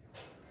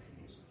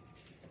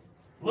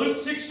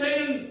 Luke 16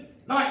 and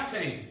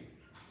 19.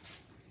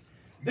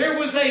 There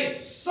was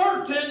a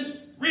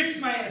certain rich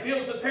man. If it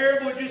was a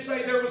parable, it would just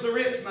say there was a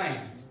rich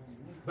man.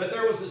 But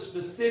there was a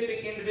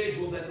specific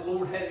individual that the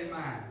Lord had in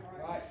mind.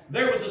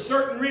 There was a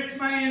certain rich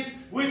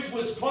man which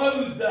was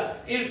clothed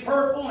in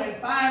purple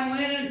and fine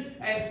linen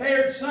and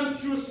fared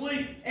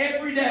sumptuously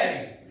every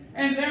day.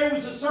 And there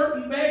was a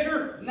certain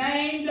beggar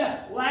named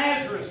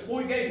Lazarus.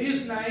 Boy, he gave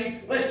his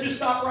name. Let's just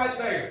stop right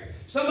there.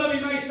 Some of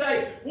you may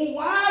say, well,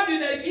 why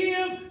did they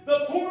give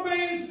the poor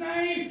man's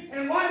name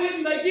and why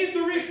didn't they give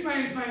the rich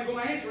man's name? I'm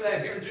going to answer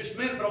that here in just a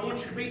minute, but I want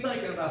you to be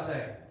thinking about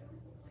that.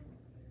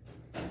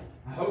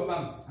 I hope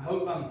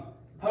I'm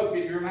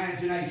poking your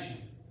imagination.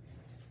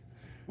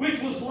 Which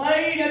was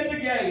laid at the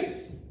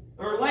gate,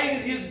 or laid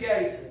at his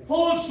gate,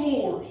 full of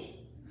sores,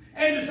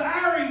 and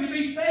desiring to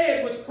be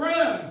fed with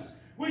crumbs,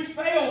 which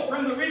fell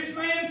from the rich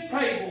man's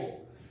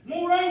table.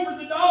 Moreover,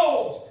 the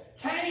dogs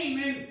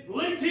came and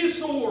licked his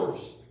sores.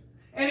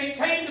 And it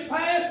came to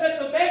pass that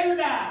the beggar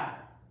died,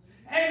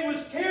 and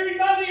was carried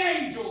by the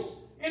angels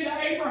into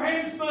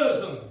Abraham's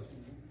bosom.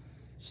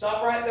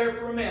 Stop right there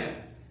for a minute.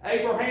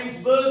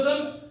 Abraham's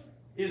bosom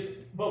is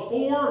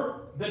before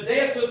the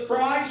death of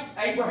Christ.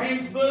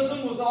 Abraham's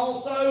bosom was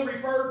also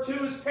referred to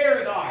as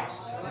paradise.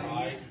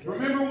 Right.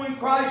 Remember when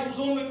Christ was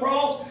on the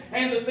cross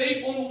and the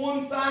thief on the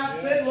one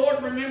side said,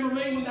 Lord, remember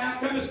me when thou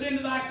comest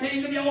into thy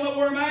kingdom. Y'all know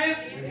where I'm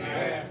at?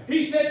 Amen.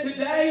 He said,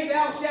 today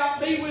thou shalt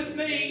be with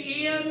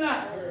me in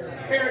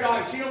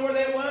paradise. You know where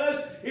that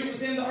was? It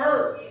was in the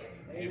earth.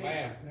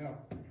 Amen. Yeah.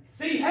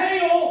 See,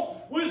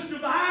 hell was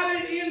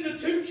divided into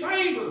two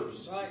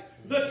chambers. Right.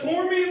 The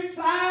torment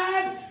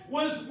side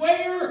was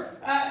where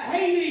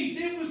Hades,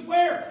 it was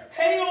where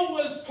hell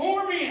was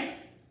torment,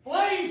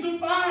 flames of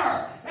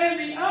fire. And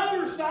the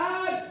other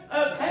side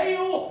of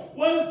hell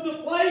was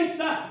the place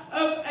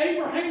of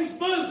Abraham's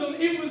bosom.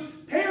 It was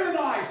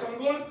paradise. I'm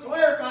going to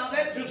clarify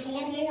that just a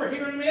little more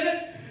here in a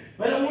minute.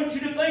 But I want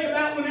you to think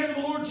about whenever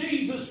the Lord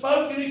Jesus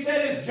spoke and He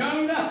said, as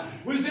Jonah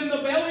was in the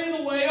belly of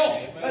the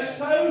whale,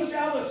 so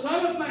shall the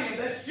Son of Man,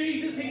 that's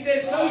Jesus, He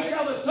said, so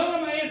shall the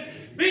Son of Man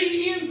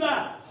be in the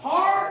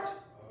heart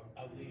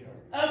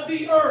of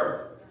the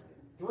earth.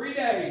 3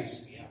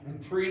 days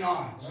and 3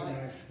 nights.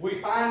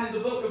 We find in the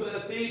book of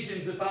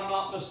Ephesians, if I'm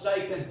not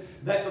mistaken,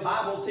 that the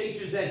Bible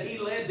teaches that He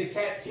led the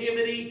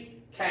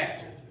captivity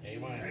captive.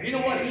 Amen. You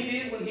know what He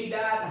did when He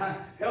died?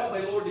 Help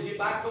me, Lord, to get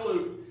back to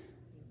Luke.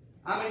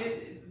 I mean,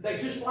 they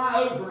just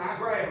fly over and I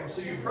grab them,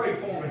 so you pray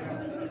for me.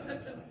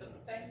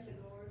 Thank you,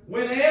 Lord.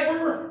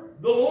 Whenever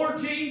the Lord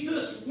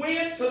Jesus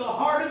went to the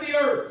heart of the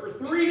earth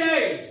for 3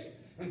 days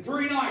and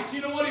 3 nights,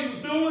 you know what He was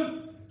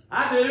doing?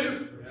 I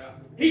do. Yeah.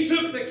 He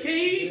took the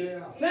keys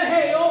to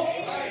hell,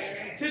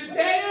 to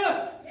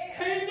death,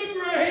 and the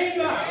grave.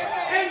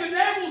 And the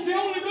devil's the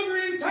only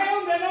booger in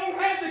town that don't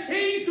have the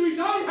keys to his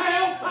own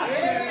house.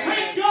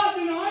 Thank God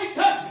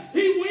tonight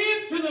he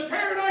went to the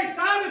paradise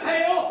side of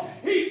hell.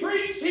 He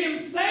preached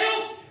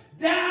himself,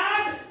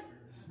 died,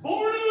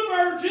 born of a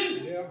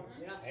virgin,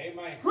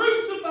 Amen.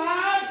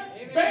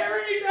 crucified,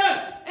 buried,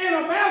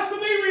 and about to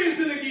be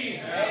risen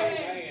again.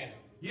 Amen.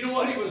 You know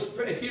what he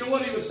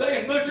was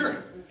saying,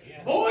 Butcher?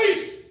 Boys,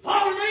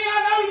 follow me, I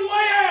know the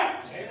way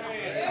out.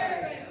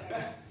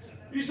 Amen.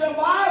 You say,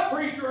 why,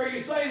 preacher, are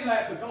you saying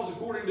that? Because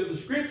according to the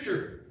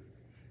Scripture,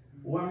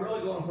 well, I'm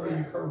really going to throw you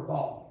a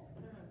curveball.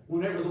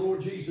 Whenever the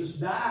Lord Jesus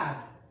died,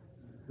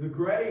 the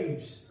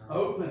graves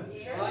opened.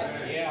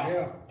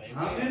 Yeah.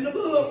 I'm in the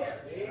book.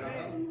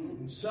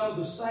 And some of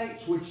the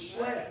saints which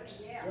slept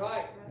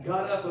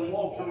got up and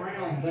walked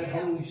around that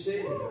holy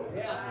city.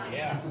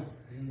 Yeah.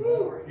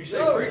 You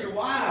say, preacher,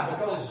 why?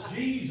 Because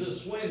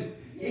Jesus, when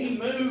He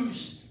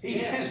moves, He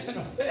has an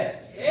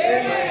effect.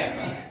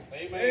 Amen.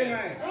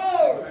 Amen.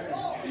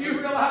 You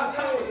realize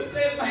I was a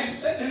dead man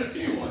sitting in a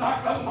pew one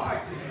night, Brother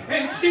Mike,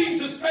 and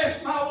Jesus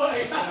passed my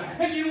way.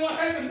 And you know what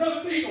happened,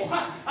 Brother Beagle?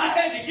 I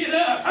had to get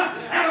up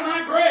out of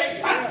my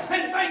grave,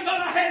 and thank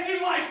God I had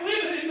new life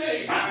living in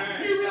me.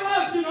 You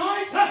realize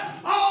tonight,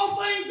 all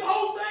things,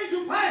 old things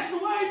are passed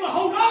away.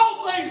 Behold,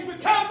 all things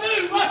become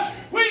new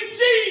when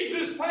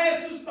Jesus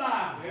passes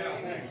by.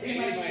 Yeah. Amen.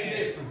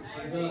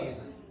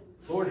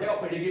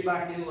 help me to get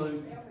back in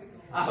Luke.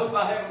 I hope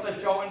I haven't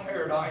left y'all in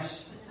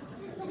paradise.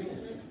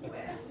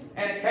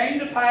 And it came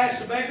to pass,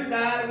 the beggar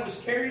died and was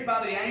carried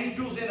by the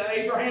angels into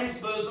Abraham's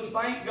bosom.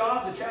 Thank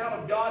God, the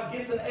child of God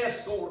gets an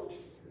escort.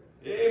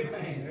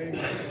 Amen.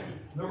 Amen.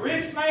 The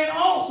rich man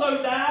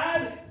also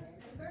died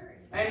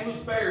and was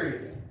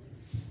buried.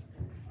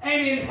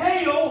 And in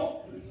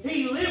hell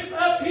he lifted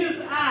up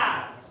his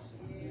eyes,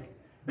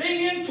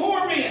 being in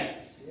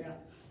torments,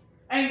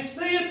 and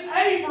seeth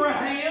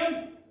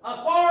Abraham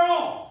afar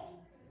off,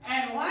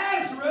 and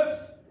Lazarus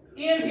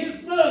in his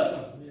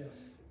bosom.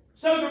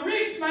 So the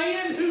rich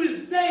man who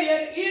is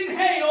dead in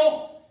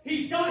hell,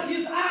 he's got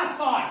his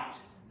eyesight.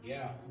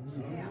 Yeah.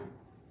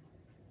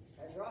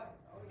 That's right.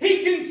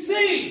 He can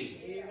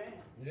see.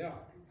 Yeah.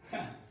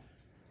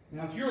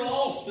 Now, if you're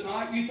lost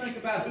tonight, you think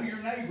about who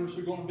your neighbors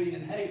are going to be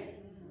in hell.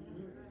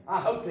 I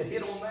hope to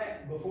hit on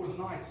that before the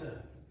night's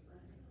up.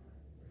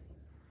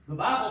 The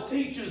Bible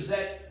teaches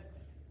that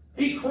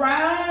he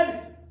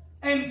cried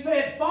and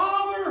said,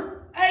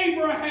 Father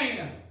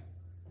Abraham,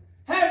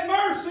 have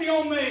mercy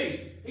on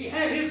me. He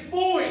had his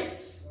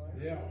voice.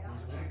 Yeah.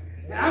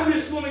 And I'm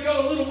just going to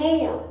go a little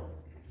more.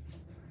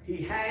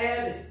 He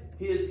had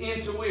his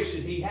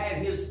intuition. He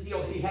had his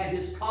guilt. He had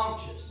his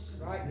conscience.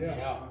 Right.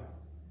 Yeah.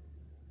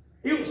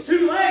 It was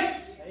too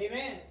late.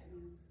 Amen.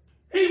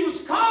 He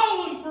was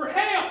calling for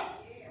help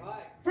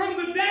Right. from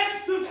the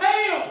depths of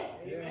hell.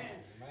 Amen.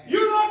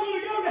 You're not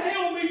going to go to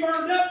hell and be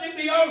burned up and it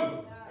be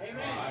over.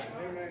 Amen.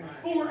 Amen.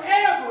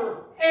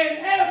 Forever and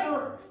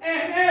ever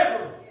and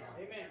ever.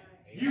 Amen.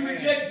 You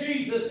reject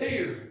Jesus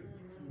here,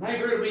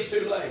 maybe it'll be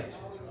too late.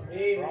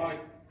 Amen.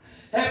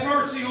 Have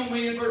mercy on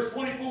me in verse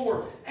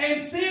 24.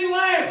 And send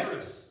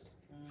Lazarus,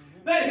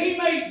 that he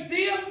may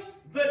dip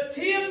the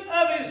tip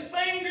of his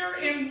finger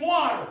in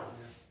water.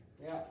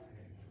 Yeah.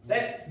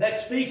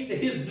 That speaks to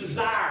his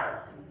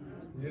desire.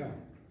 Yeah.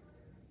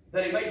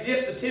 That he may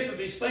dip the tip of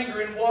his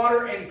finger in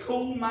water and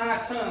cool my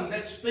tongue.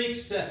 That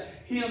speaks to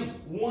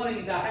him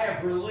wanting to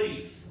have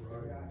relief.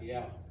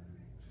 Yeah.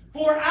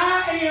 For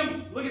I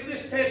am, look at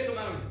this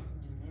testimony,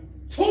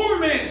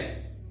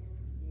 tormented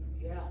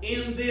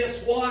in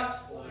this what?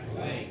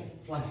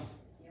 Flame.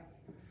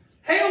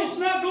 Hell's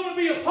not going to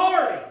be a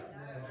party.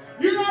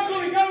 You're not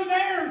going to go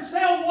there and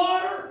sell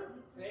water.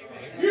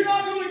 You're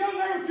not going to go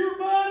there with your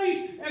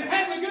buddies and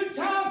have a good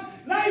time.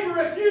 Neighbor,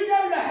 if you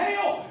go to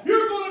hell,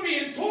 you're going to be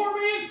in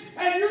torment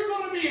and you're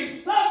going to be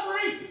in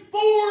suffering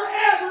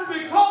forever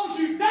because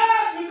you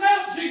died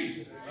without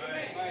Jesus.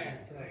 Amen.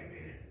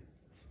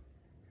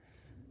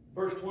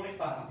 Verse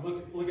 25,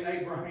 look at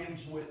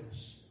Abraham's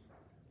witness.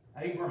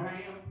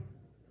 Abraham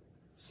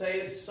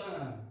said,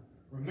 Son,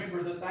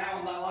 remember that thou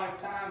in thy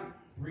lifetime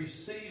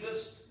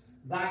receivest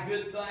thy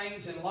good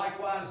things, and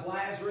likewise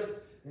Lazarus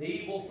the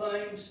evil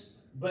things.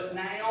 But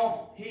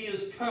now he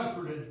is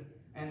comforted,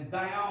 and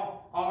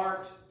thou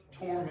art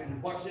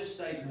tormented. Watch this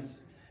statement.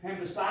 And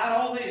beside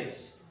all this,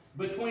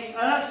 between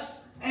us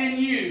and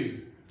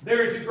you,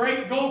 there is a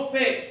great gulf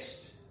fixed,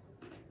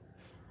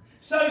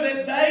 so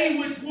that they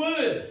which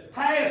would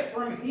pass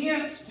from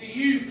hence to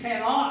you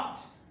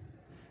cannot,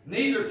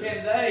 neither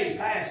can they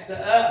pass to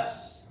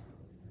us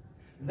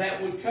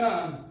that would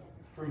come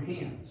from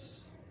hence.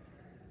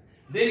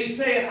 Then he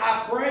said,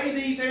 I pray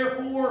thee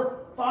therefore,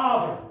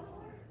 Father.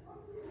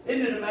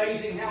 Isn't it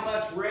amazing how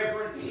much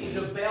reverence he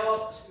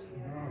developed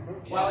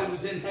while he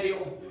was in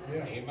hell?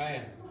 Yeah.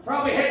 Amen.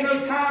 Probably had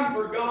no time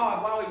for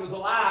God while he was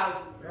alive.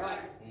 Right.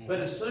 But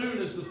as soon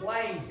as the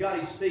flames got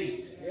his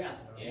feet, Yeah.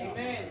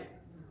 Amen.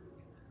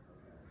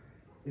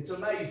 it's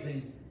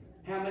amazing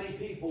how many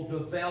people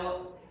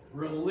develop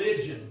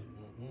religion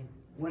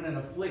when an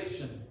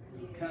affliction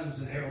comes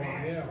in their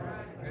life.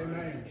 Yeah.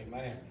 Amen.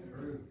 Amen.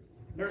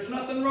 There's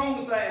nothing wrong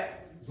with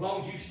that as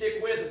long as you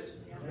stick with it.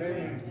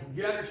 Amen.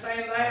 You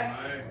understand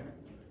that?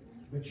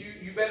 But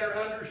you better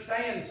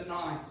understand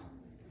tonight,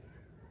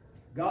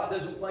 God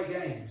doesn't play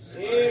games.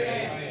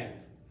 Amen.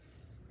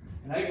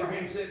 And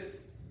Abraham said,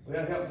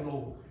 well, help the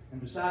Lord.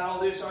 And beside all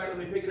this, all right, let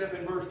me pick it up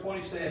in verse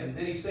 27.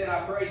 Then he said,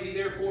 I pray thee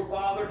therefore,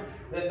 Father,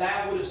 that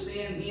thou wouldest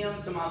send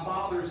him to my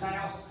father's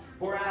house,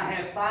 for I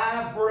have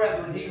 5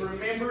 brethren. He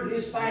remembered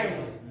his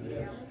family,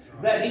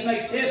 that he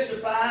may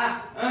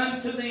testify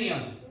unto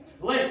them,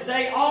 lest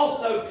they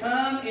also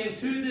come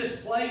into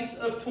this place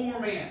of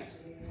torment.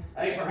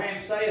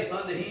 Abraham saith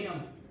unto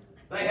him,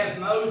 they have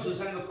Moses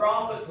and the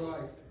prophets.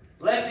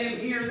 Let them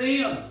hear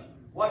them.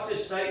 What's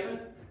this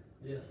statement?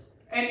 Yes.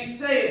 And he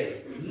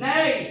said,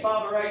 Nay,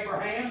 Father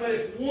Abraham, but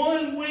if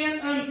one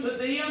went unto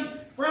them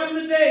from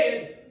the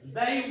dead,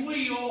 they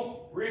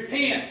will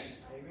repent.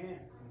 Amen.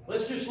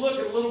 Let's just look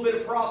at a little bit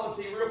of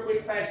prophecy real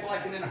quick, fast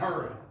like, and in a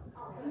hurry.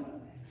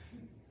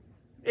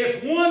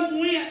 If one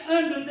went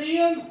unto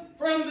them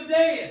from the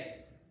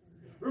dead.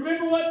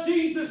 Remember what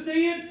Jesus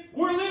did?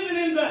 We're living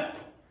in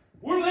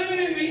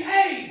the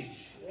age.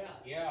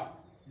 Yeah.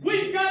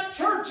 We've got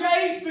church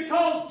age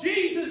because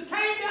Jesus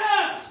came to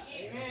us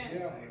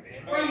Amen.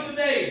 from the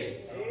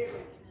dead.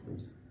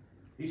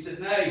 He said,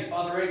 Nay,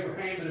 Father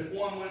Abraham, but if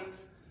one went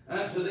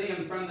unto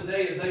them from the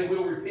dead, they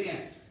will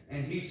repent.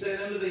 And he said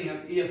unto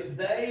them, If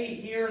they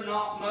hear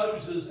not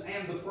Moses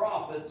and the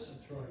prophets,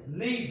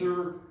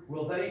 neither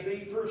will they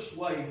be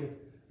persuaded,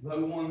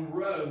 though one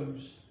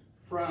rose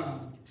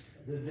from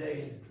the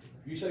dead.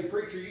 You say,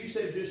 Preacher, you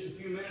said just a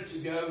few minutes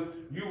ago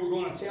you were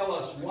going to tell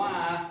us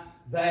why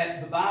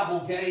that the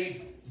Bible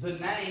gave the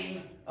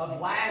name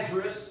of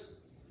Lazarus,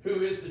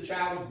 who is the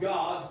child of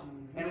God,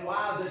 and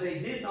why that they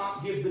did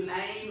not give the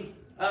name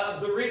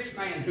of the rich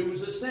man, who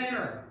was a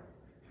sinner.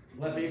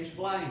 Let me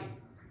explain.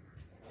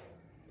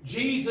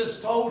 Jesus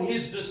told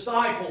his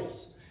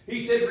disciples,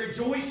 he said,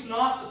 Rejoice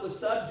not that the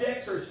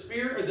subjects are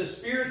the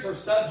spirits are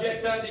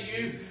subject unto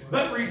you,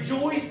 but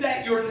rejoice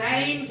that your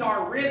names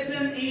are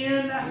written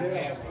in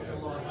heaven.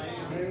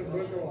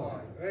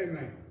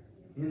 Amen.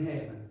 In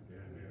heaven.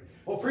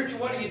 Well, preacher,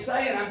 what are you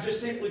saying? I'm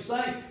just simply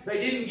saying they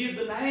didn't give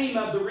the name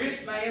of the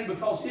rich man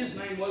because his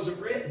name wasn't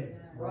written.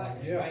 Right.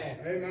 Yeah.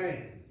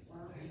 Amen.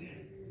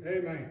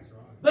 Amen.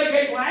 They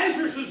gave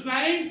Lazarus'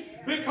 name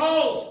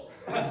because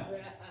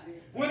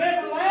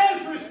whenever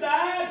Lazarus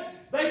died,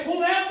 they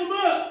pulled out the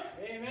book.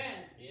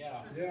 Amen.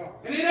 Yeah. Yeah.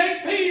 And it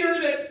ain't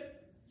Peter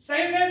that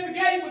standing at the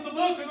gate with the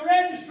book of the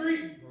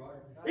registry.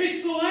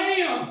 It's the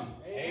Lamb.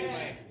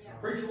 Amen.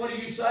 Preacher, what are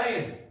you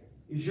saying?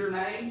 Is your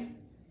name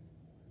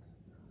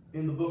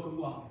in the book of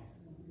life?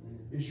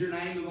 Is your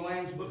name in the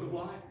Lamb's book of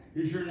life?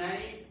 Is your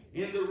name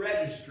in the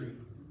registry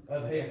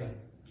of heaven?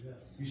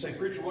 You say,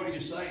 Preacher, what are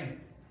you saying?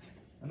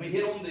 Let me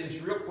hit on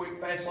this real quick,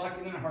 fast like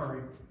in a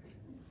hurry.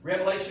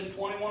 Revelation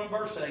 21 and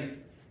verse 8.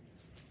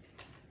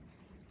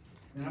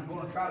 And I'm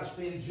going to try to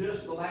spend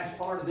just the last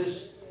part of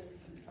this.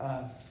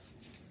 I've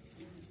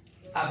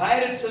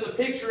added to the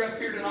picture up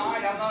here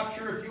tonight. I'm not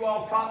sure if you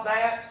all caught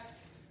that.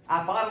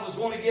 I thought I was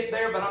going to get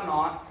there, but I'm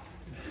not.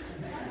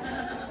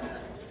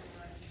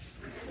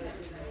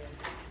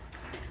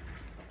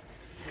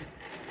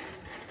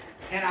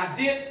 And I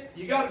did.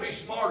 You got to be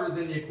smarter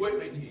than the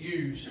equipment you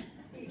use.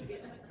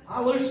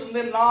 I loosened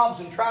them knobs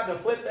and tried to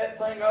flip that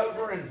thing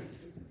over and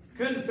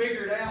couldn't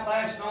figure it out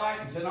last night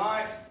and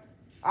tonight.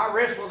 I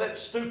wrestled that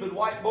stupid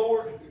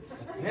whiteboard,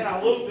 and then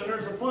I looked and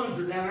there's a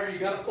plunger down there you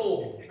got to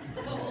pull.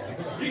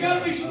 You got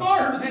to be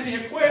smarter than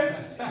the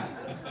equipment.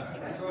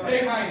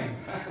 Amen.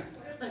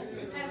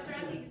 Pastor,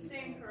 I need to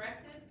stand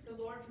corrected.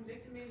 The Lord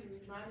convicted me and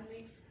reminded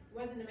me. It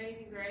wasn't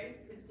Amazing Grace.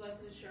 It's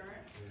Blessed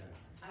Assurance.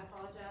 I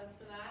apologize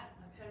for that.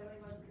 I totally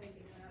wasn't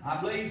thinking that.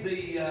 I believe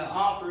the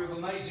author of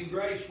Amazing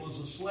Grace was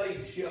a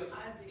slave ship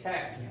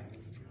captain,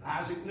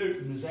 Isaac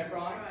Newton. Is that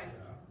right? Right.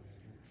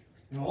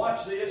 Now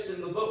watch this in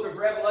the book of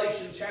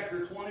Revelation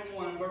chapter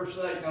 21 verse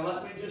 8. Now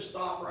let me just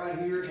stop right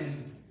here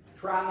and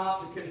try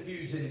not to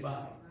confuse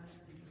anybody.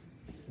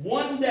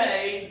 One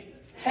day,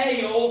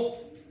 hell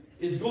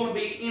is going to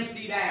be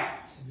emptied out.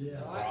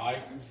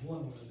 Right.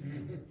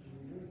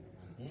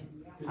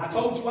 I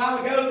told you a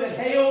while ago that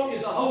hell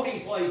is a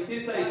holding place.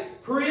 It's a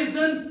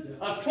prison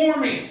of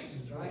torment.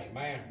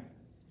 Amen.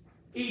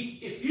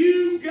 If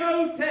you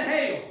go to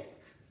hell,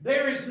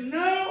 there is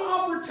no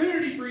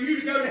opportunity for you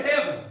to go to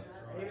heaven.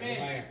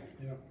 Amen.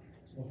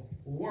 Well,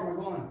 where am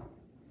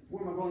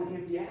I going to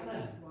empty out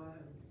of?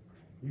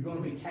 You're going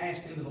to be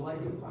cast into the lake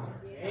of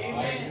fire.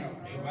 Amen.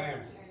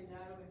 Amen.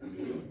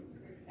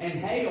 And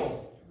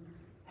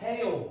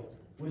hell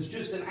was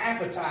just an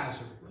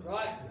appetizer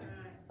Right.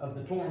 of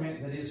the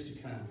torment that is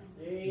to come.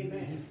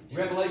 Amen.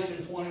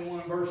 Revelation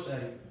 21 verse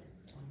 8.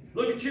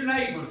 Look at your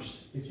neighbors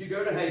if you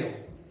go to hell.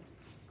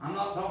 I'm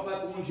not talking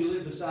about the ones you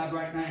live beside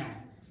right now.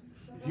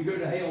 If you go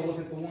to hell, look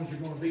at the ones you're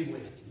going to be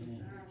with.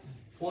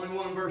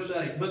 21 verse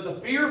 8. But the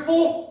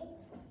fearful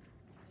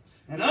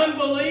and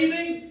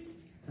unbelieving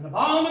and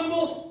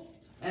abominable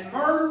and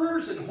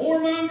murderers and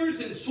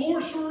whoremongers and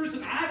sorcerers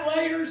and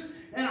idolaters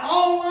and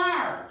all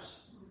liars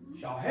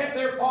shall have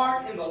their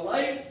part in the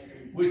lake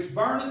which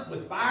burneth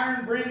with fire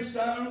and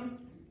brimstone,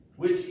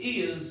 which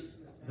is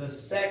the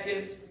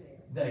second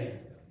death.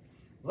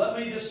 Let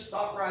me just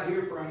stop right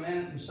here for a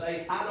minute and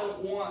say, I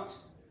don't want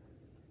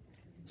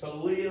to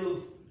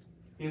live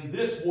in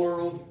this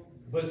world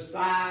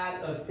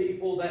beside of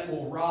people that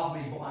will rob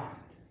me blind.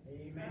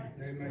 Amen.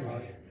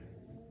 Amen.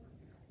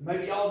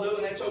 Maybe y'all do,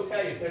 and that's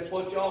okay. If that's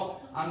what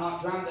y'all, I'm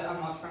not trying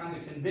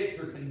to convict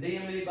or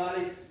condemn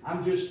anybody.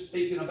 I'm just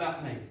speaking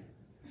about me.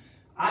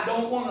 I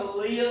don't want to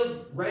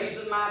live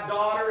raising my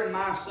daughter and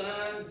my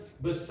son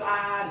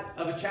beside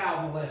of a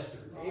child molester.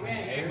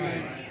 Amen.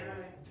 Amen.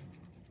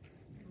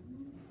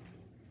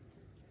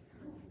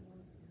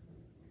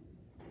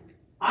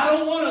 I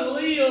don't want to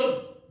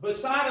live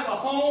beside of a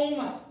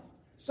home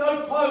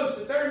so close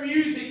that their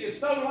music is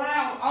so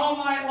loud all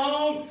night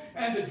long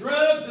and the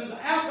drugs and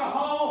the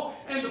alcohol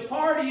and the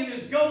partying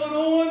is going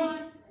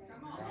on.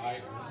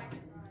 Right.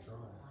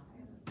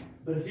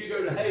 But if you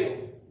go to hell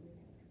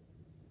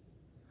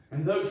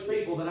and those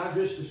people that I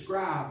just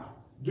described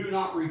do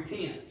not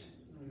repent,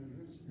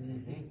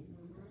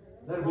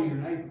 that'll be your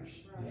neighbors.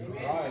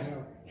 Right.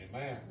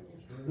 Amen.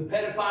 The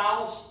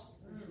pedophiles,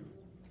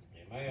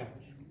 Amen.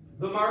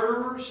 the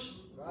murderers.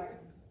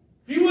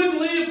 If you wouldn't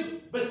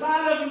live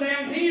beside of them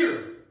down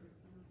here,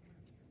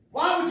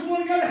 why would you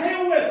want to go to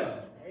hell with them?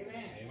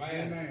 Amen.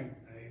 Amen.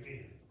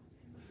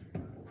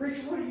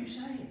 Preacher, what are you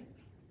saying?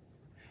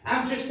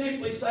 I'm just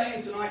simply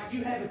saying tonight,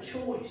 you have a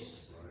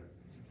choice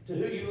to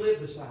who you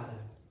live beside of.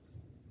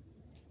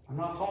 I'm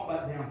not talking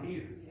about down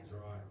here.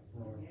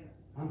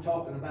 I'm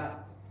talking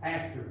about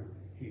after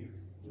here.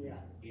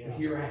 The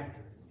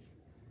hereafter.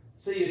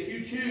 See, if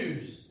you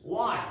choose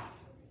life,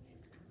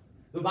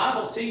 the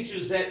Bible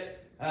teaches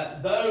that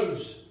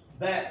those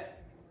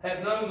that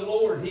have known the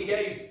Lord, He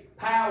gave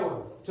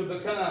power to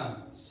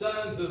become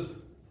sons of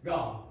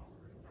God.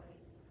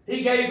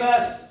 He gave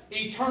us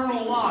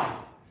eternal life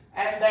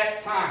at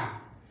that time.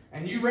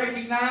 And you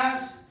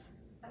recognize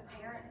A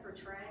parent for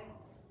Trey,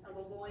 a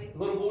little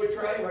little boy. boy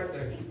Trey right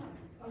there.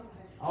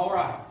 All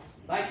right.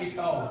 Thank you,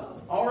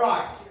 Cole. All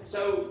right.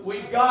 So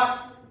we've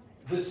got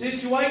the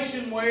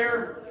situation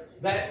where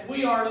that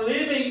we are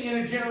living in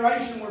a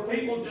generation where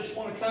people just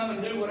want to come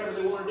and do whatever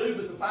they want to do.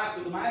 But the fact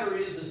of the matter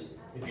is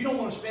if you don't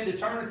want to spend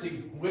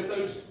eternity with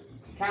those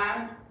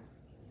kind,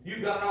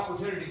 you've got an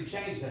opportunity to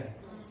change that.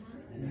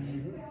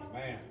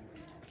 Amen.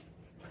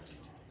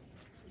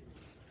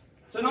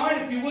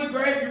 Tonight, if you would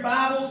grab your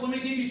Bibles, let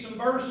me give you some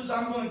verses.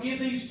 I'm going to give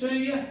these to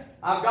you.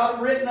 I've got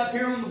them written up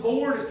here on the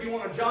board. If you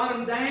want to jot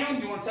them down,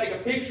 you want to take a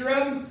picture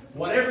of them,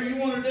 whatever you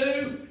want to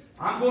do,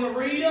 I'm going to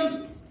read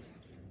them.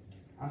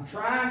 I'm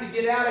trying to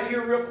get out of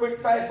here real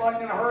quick, fast,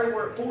 like in a hurry.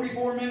 We're at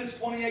 44 minutes,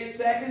 28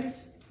 seconds.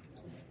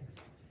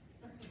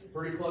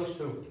 Pretty close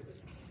to it.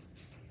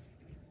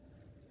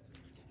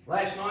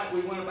 Last night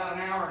we went about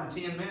an hour and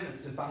 10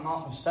 minutes, if I'm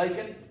not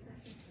mistaken.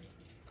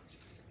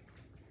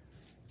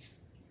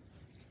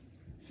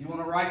 If you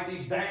want to write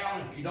these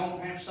down, if you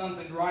don't have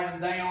something to write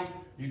them down,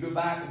 you go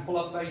back and pull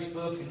up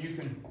Facebook and you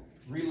can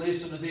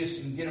re-listen to this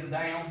and get them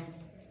down.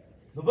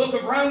 The book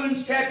of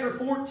Romans, chapter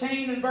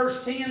 14 and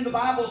verse 10, the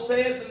Bible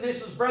says, and this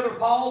is Brother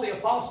Paul, the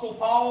Apostle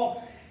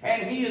Paul,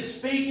 and he is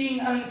speaking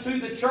unto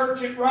the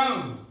church at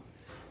Rome.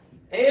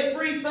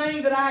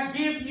 Everything that I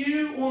give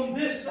you on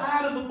this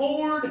side of the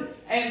board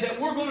and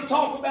that we're going to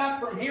talk about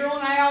from here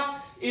on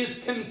out is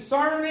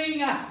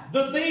concerning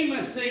the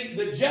Bema seat,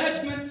 the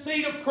judgment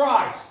seat of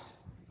Christ.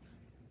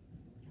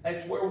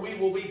 That's where we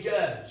will be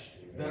judged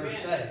that are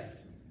saved.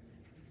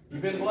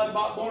 You've been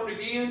blood-bought, born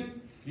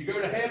again. You go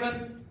to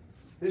heaven.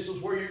 This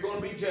is where you're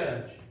going to be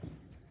judged.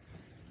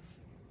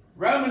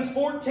 Romans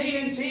 14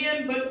 and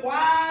 10, but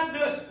why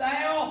dost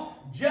thou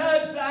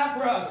judge thy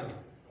brother?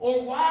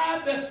 Or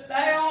why dost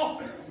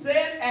thou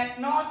set at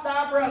naught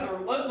thy brother?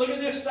 Look at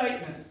this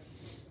statement.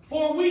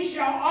 For we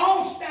shall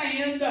all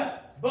stand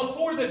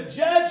before the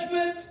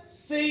judgment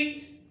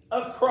seat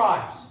of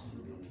Christ.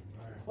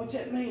 What's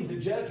that mean, the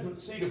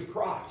judgment seat of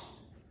Christ?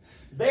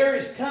 There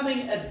is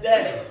coming a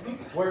day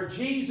where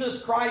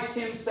Jesus Christ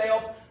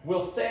Himself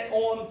will sit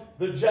on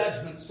the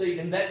judgment seat.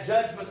 And that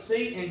judgment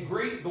seat in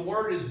Greek, the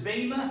word is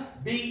bema,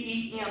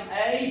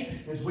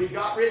 B-E-M-A, as we've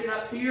got written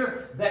up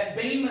here. That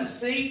bema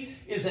seat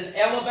is an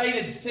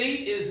elevated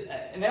seat, is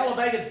an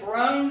elevated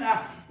throne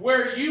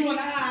where you and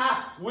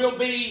I will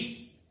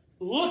be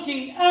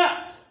looking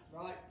up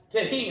to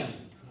Him.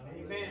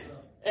 Amen.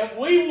 And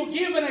we will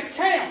give an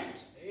account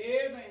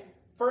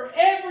for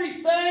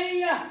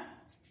everything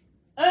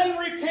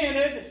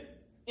unrepented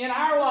in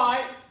our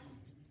life,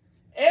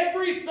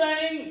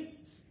 everything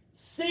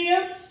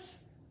since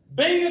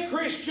being a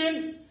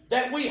Christian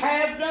that we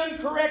have done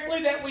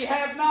correctly, that we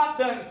have not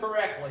done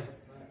correctly.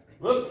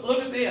 Look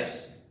at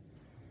this.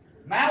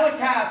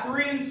 Malachi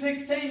 3 and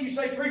 16, you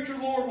say, Preacher,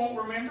 Lord won't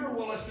remember.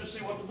 Well, let's just see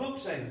what the book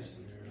says.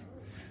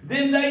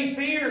 Then they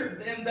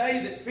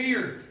that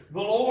feared the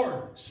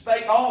Lord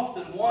spake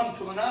often one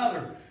to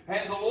another,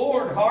 and the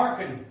Lord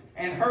hearkened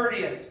and heard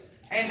it.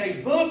 And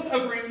a book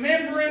of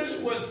remembrance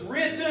was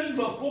written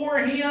before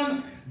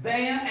Him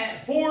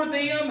for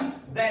them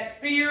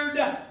that feared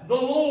the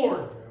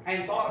Lord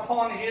and thought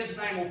upon His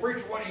name. Well,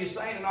 preacher, what are you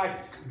saying tonight?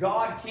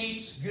 God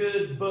keeps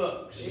good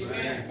books.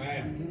 Amen.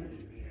 Amen.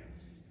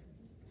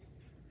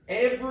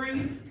 Every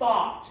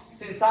thought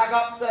since I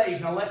got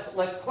saved. Now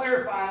let's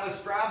clarify. Let's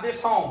drive this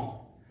home.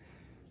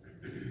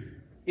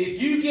 If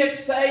you get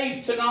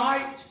saved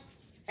tonight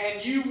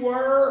and you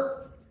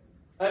were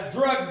a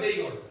drug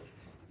dealer,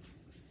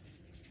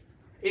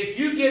 if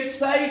you get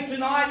saved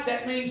tonight,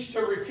 that means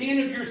to repent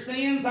of your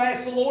sins,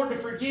 ask the Lord to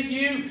forgive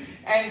you,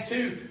 and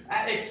to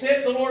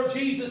accept the Lord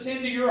Jesus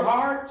into your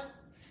heart.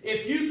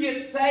 If you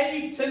get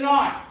saved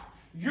tonight,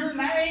 your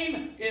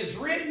name is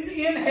written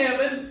in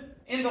heaven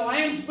in the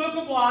Lamb's Book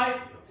of Life,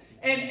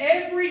 and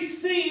every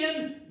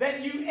sin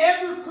that you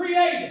ever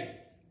created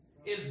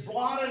is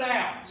blotted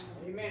out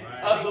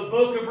of the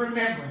book of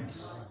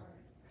remembrance.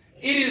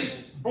 It is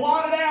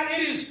blotted out.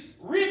 It is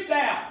ripped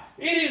out.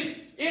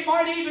 It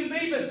might even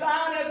be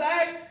beside of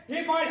that.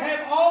 It might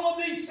have all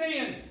of these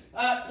sins.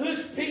 Puss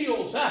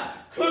pills,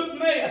 cooked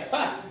meth,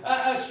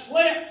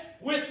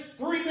 slept with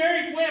 3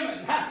 married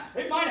women.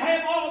 It might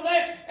have all of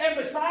that. And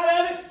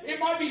beside of it, it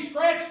might be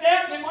scratched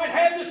out and it might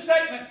have the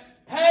statement,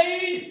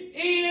 paid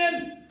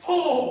in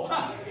full.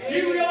 Do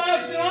you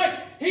realize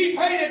tonight He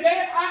paid a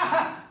debt?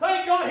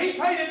 Thank God He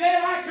paid a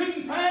debt I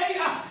couldn't pay.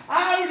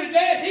 I owed a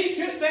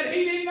debt that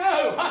He didn't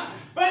owe.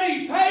 But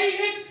He paid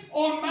it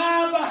on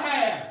my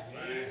behalf.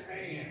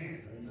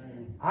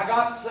 I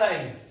got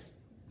saved.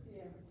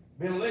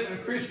 Been living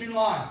a Christian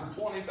life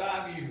for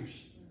 25 years.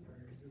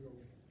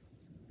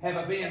 Have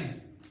I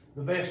been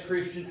the best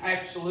Christian?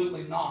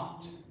 Absolutely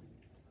not.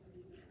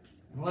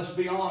 And let's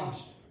be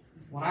honest.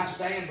 When I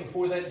stand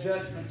before that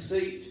judgment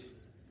seat,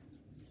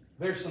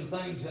 there's some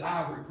things that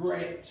I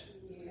regret.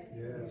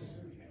 Yes.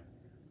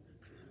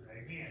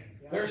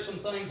 There's some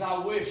things I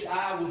wish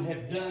I would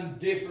have done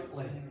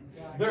differently.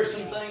 There's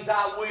some things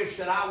I wish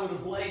that I would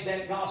have laid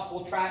that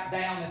gospel tract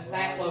down at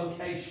that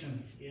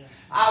location.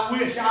 I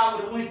wish I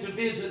would have went to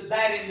visit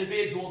that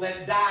individual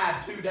that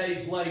died 2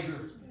 days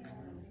later.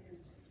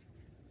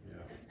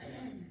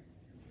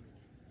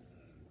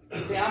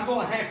 See, I'm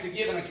going to have to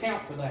give an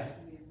account for that.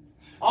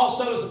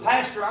 Also, as a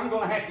pastor, I'm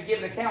going to have to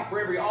give an account for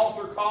every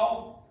altar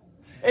call,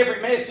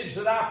 every message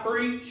that I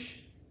preach.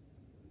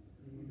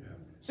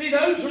 See,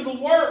 those are the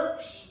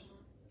works.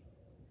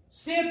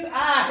 Since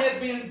I have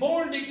been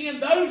born again,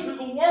 those are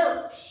the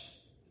works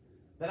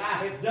that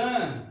I have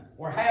done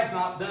or have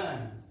not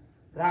done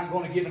that I'm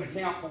going to give an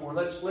account for.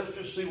 Let's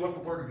just see what the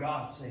Word of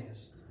God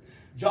says.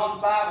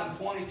 John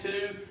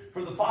 5:22,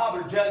 for the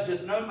Father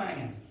judgeth no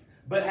man,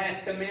 but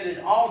hath committed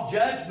all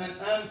judgment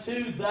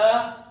unto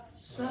the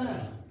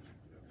Son.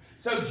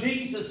 So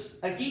Jesus,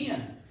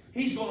 again,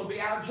 He's going to be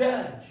our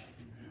judge.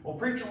 Well,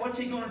 preacher, what's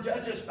He going to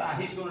judge us by?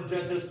 He's going to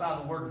judge us by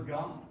the Word of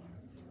God.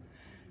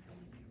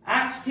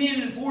 Acts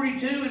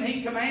 10:42, and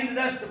He commanded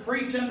us to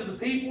preach unto the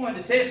people and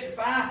to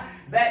testify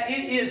that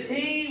it is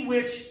He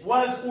which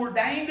was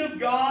ordained of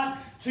God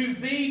to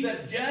be the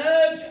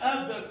judge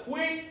of the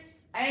quick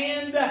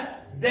and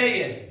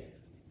dead.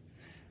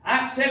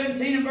 Acts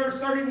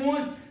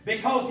 17:31,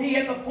 because He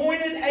hath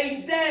appointed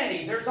a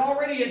day. There's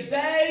already a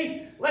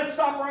day. Let's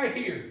stop right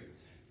here.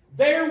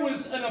 There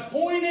was an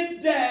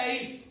appointed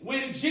day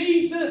when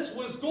Jesus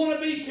was going to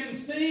be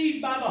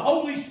conceived by the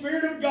Holy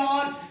Spirit of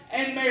God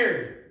and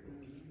married.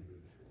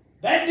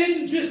 That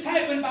didn't just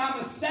happen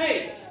by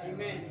mistake.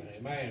 Amen.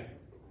 Amen.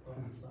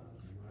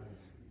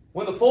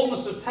 When the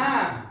fullness of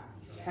time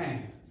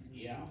came.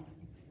 Yeah.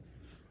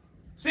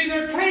 See,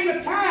 there came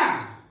a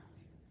time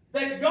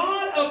that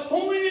God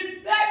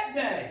appointed that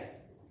day.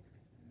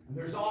 And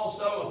there's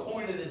also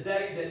appointed a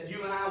day that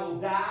you and I will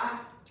die.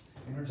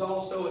 And there's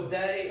also a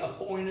day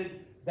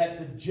appointed that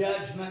the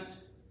judgment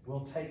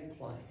will take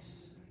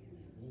place.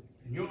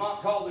 And you'll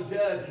not call the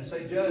judge and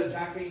say, Judge,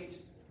 I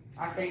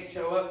can't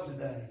show up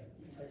today.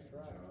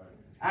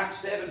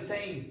 Acts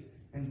 17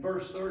 and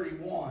verse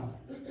 31.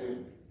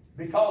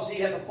 Because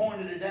He hath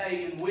appointed a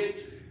day in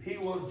which He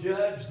will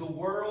judge the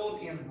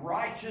world in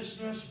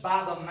righteousness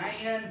by the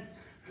man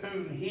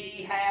whom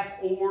He hath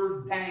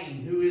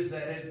ordained. Who is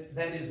that?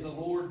 That is the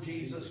Lord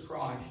Jesus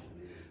Christ.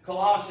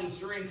 Colossians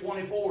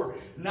 3:24.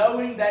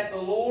 Knowing that of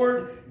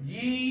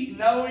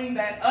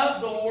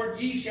the Lord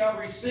ye shall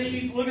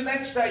receive. Look at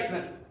that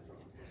statement.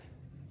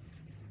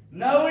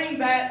 Knowing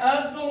that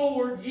of the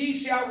Lord ye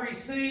shall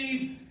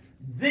receive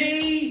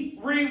the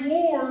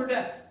reward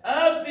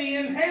of the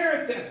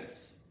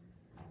inheritance.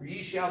 For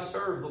ye shall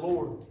serve the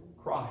Lord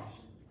Christ.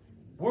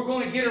 We're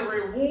going to get a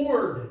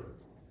reward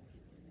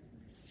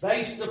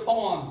based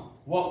upon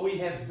what we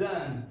have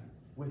done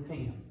with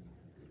Him.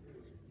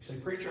 You say,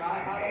 preacher,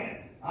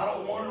 I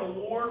don't want an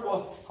award.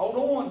 Well, hold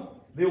on.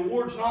 The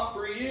award's not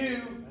for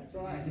you. That's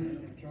right.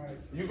 That's right.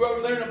 You go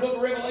over there in the book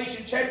of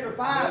Revelation chapter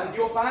 5 and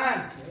you'll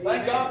find,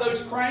 thank God,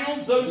 those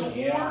crowns, those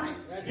awards.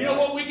 You know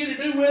what we get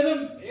to do with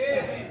them?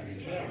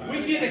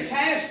 We get to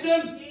cast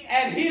them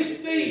at His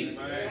feet.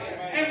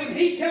 And when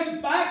He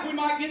comes back, we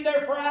might get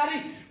there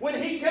Friday.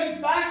 When He comes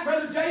back,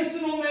 Brother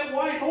Jason on that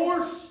white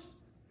horse,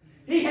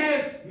 He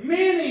has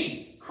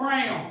many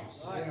crowns.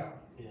 Yeah.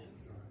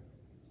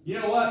 You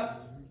know what?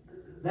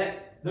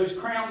 Those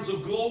crowns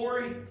of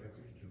glory,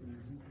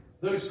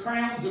 those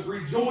crowns of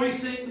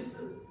rejoicing,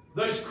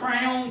 those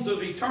crowns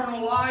of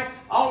eternal life,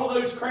 all of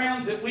those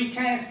crowns that we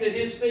cast at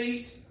His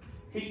feet,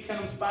 He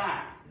comes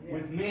back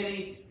with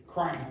many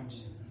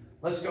crowns.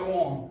 Let's go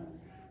on.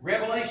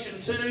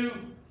 Revelation 2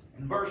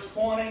 and verse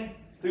 20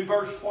 through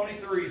verse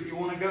 23. If you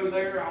want to go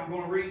there, I'm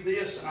going to read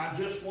this, and I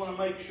just want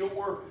to make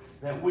sure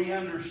that we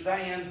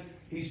understand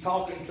He's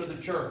talking to the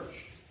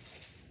church.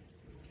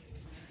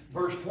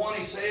 Verse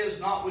 20 says,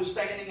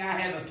 notwithstanding I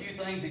have a few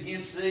things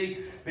against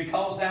thee,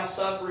 because thou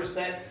sufferest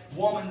that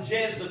woman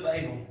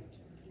Jezebel,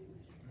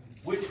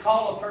 which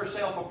calleth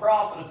herself a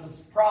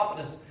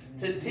prophetess,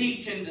 to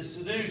teach and to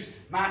seduce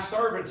my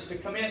servants to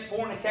commit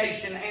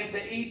fornication and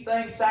to eat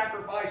things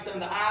sacrificed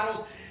unto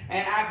idols.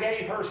 And I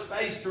gave her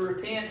space to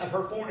repent of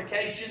her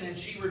fornication, and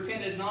she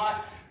repented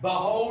not.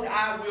 Behold,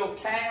 I will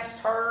cast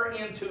her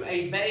into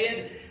a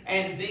bed,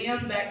 and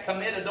them that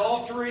commit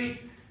adultery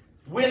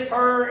with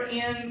her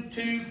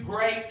into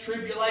great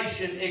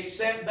tribulation,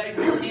 except they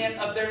repent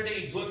of their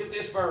deeds. Look at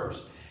this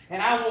verse.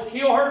 And I will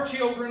kill her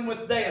children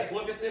with death.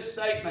 Look at this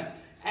statement.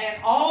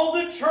 And all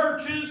the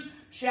churches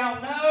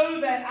shall know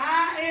that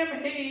I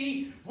am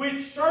He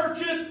which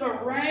searcheth the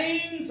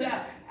reins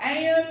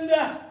and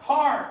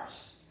hearts.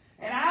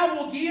 And I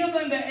will give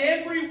unto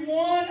every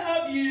one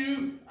of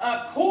you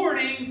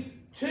according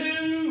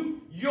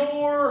to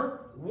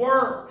your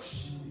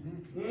works.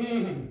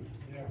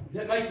 Does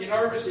that make you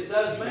nervous? It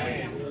does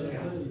me.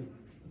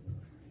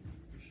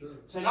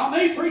 Say, not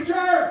me,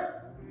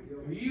 preacher.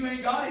 You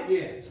ain't got it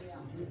yet.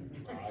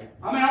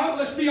 I mean,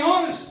 let's be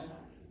honest.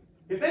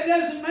 If that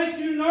doesn't make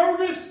you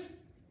nervous,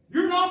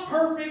 you're not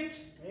perfect.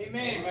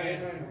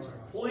 Amen.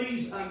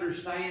 Please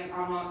understand,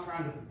 I'm not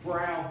trying to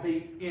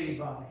browbeat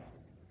anybody.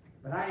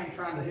 But I am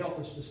trying to help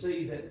us to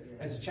see that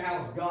as a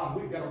child of God,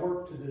 we've got a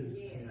work to do.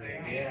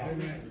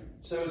 Amen.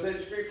 So as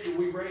that scripture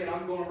we read,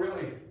 I'm going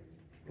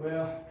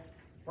to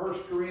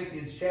 1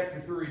 Corinthians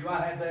chapter 3. Do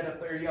I have that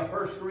up there? Yeah,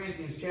 1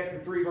 Corinthians chapter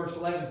 3, verse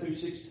 11 through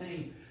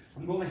 16.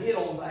 I'm going to hit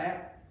on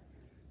that.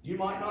 You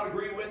might not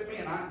agree with me,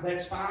 and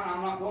that's fine.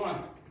 I'm not going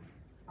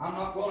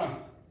to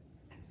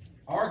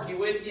argue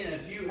with you. And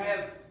if you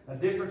have a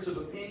difference of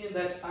opinion,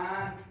 that's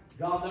fine.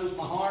 God knows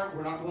my heart.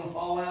 We're not going to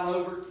fall out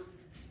over it.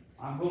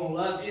 I'm going to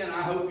love you, and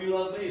I hope you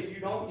love me. If you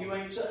don't, you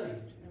ain't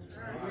saved.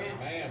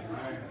 Amen.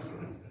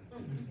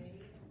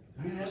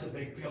 Man, that's a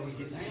big pill to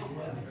get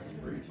down.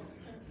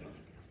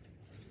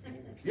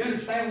 You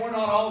understand, we're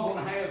not all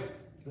going to have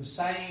the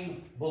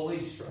same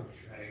belief structure.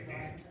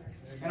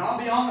 And I'll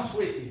be honest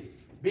with you,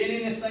 been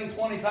in this thing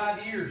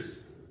 25 years,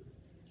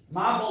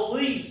 my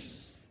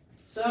beliefs,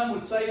 some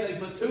would say they've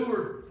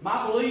matured.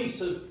 My beliefs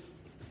have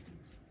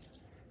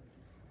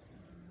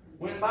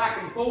went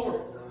back and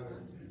forth.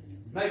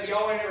 Maybe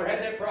y'all ain't ever had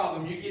that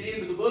problem. You get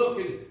into the book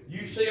and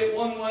you see it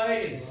one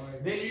way,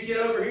 and then you get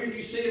over here and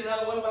you see it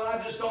another way. Well,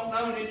 I just don't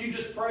know, and then you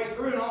just pray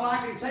through. And all I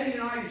can tell you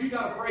tonight is you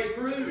got to pray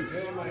through.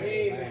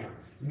 Amen.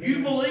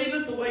 You believe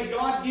it the way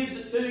God gives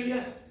it to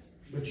you,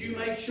 but you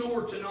make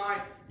sure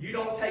tonight you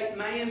don't take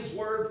man's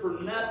word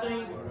for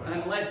nothing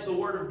unless the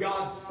Word of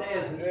God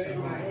says it.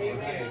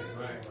 Amen.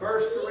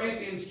 1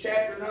 Corinthians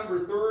chapter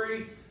number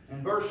 3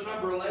 and verse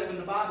number 11,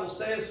 the Bible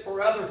says,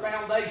 "For other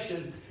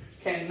foundation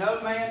can no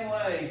man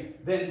lay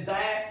than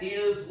that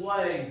is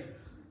laid."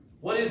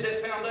 What is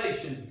that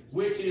foundation?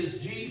 Which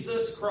is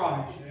Jesus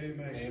Christ.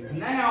 Amen.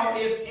 Now,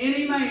 if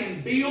any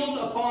man build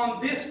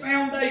upon this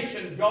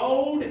foundation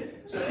gold,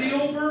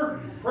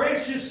 silver,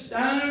 precious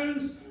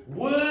stones,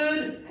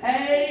 wood,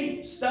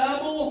 hay,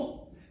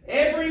 stubble,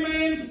 every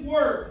man's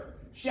work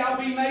shall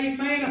be made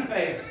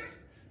manifest.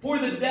 For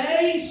the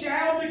day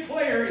shall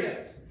declare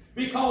it,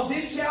 because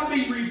it shall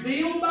be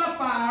revealed by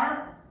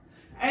fire,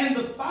 and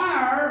the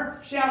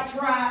fire shall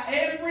try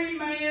every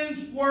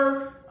man's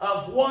work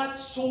of what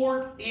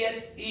sort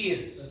it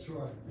is. That's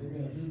right.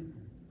 Amen.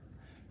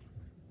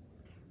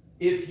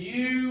 If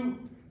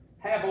you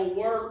have a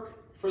work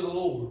for the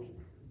Lord,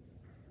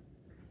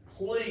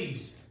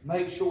 please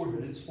make sure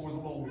that it's for the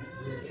Lord.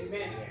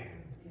 Amen.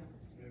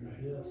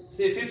 Yes.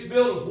 See, if it's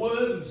built of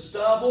wood and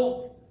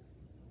stubble,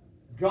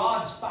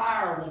 God's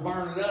fire will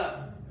burn it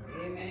up.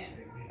 Amen.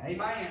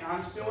 Amen.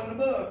 I'm still in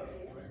the book.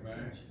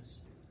 Amen.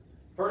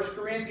 1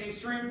 Corinthians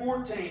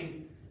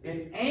 3:14.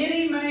 If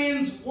any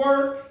man's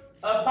work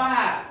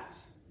abides,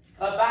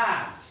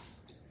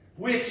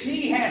 which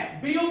he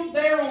hath built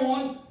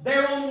thereon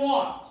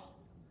what?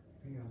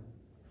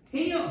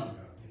 Him.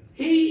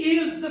 He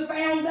is the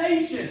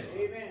foundation.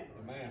 Amen.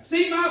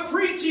 See, my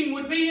preaching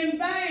would be in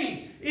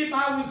vain if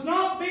I was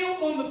not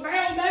built on the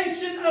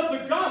foundation of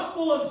the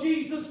gospel of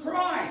Jesus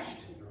Christ.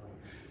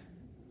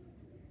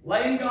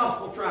 Laying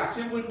gospel tracts,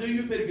 it wouldn't do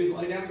you a bit of good to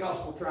lay down a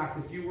gospel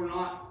tract if you were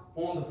not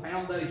on the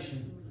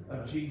foundation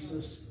of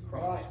Jesus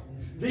Christ.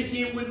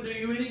 Vicki, it wouldn't do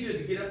you any good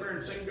to get up there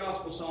and sing a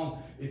gospel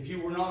song if you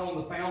were not on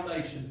the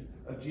foundation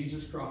of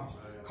Jesus Christ.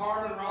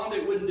 Carmen and Rhonda,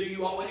 it wouldn't do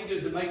you all any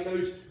good to make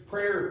those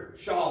prayer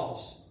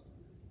shawls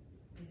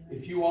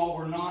if you all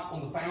were not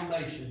on the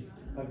foundation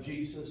of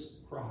Jesus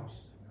Christ.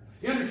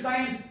 You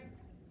understand?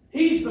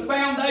 He's the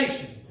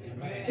foundation.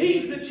 Amen.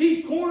 He's the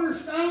chief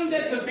cornerstone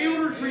that the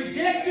builders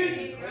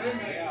rejected.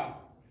 Yeah.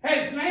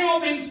 Has now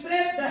been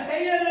set the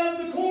head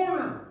of the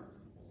corner.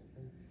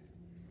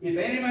 If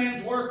any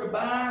man's work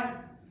abide,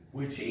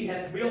 which he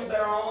hath built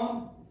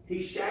thereon,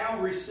 he shall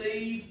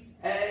receive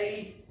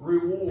a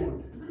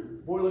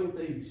reward. Boy, look at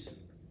these.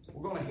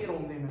 We're going to hit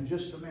on them in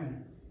just a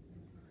minute.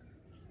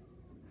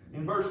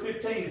 In verse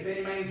 15, if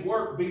any man's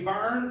work be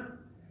burned,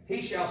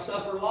 he shall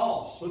suffer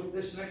loss. Look at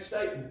this next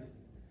statement.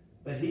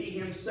 But he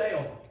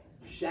himself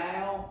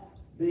shall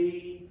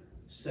be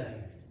saved.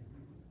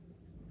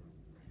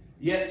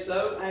 Yet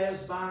so as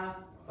by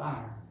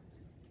fire.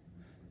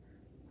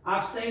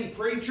 I've seen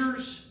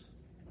preachers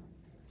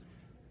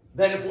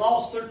that have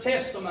lost their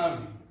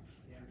testimony.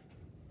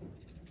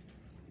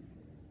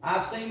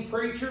 I've seen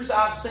preachers,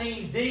 I've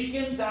seen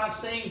deacons, I've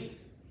seen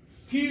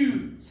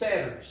pew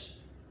setters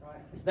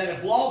that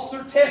have lost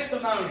their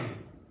testimony.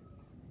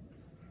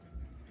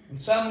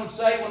 And some would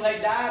say, when they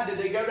died, did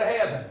they go to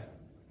heaven?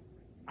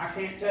 I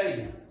can't tell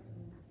you.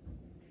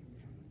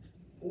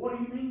 Well, what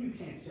do you mean you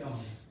can't tell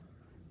me?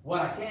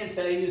 What I can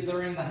tell you is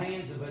they're in the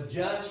hands of a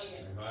just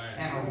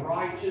and a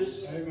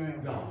righteous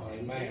God.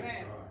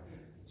 Amen.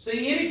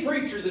 See, any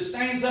preacher that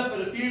stands up at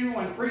a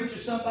funeral and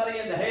preaches somebody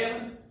into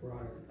heaven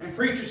and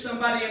preaches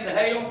somebody into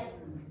hell,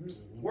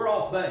 we're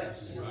off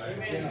base.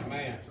 Amen.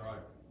 Amen.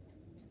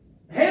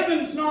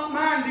 Heaven's not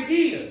mine to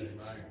give.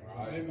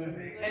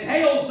 Amen. And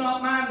hell's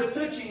not mine to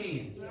put you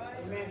in.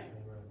 Amen.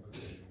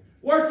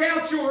 Work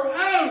out your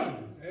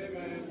own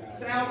Amen.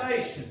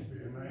 salvation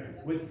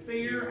with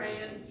fear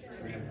and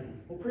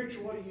trembling. Well,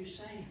 preacher, what are you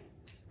saying?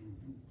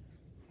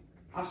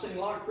 I've seen a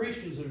lot of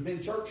Christians that have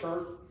been church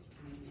hurt.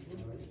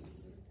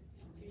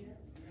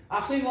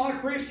 I've seen a lot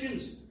of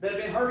Christians that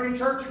have been hurt in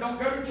church and don't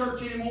go to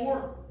church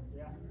anymore.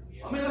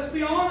 I mean, let's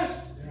be honest.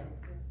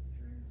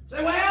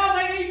 Say, well,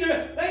 they need to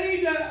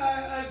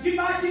get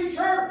back in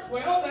church.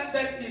 Well,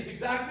 that is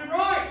exactly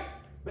right.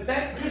 But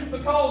that just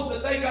because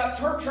that they got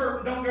church hurt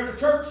and don't go to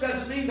church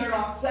doesn't mean they're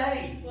not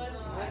saved.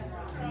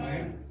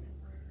 Amen.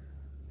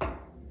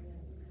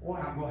 Boy,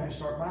 I'm going to have to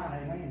start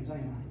buying amens,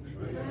 ain't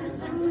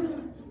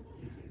I?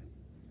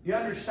 You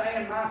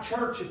understand, my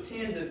church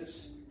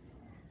attendance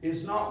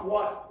is not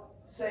what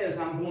says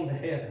I'm going to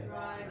heaven.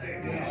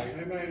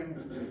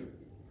 Amen.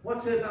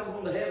 What says I'm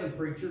going to heaven,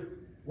 preacher?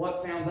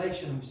 What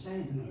foundation I'm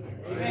standing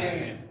on.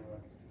 Amen.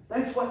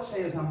 That's what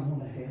says I'm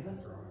going to heaven.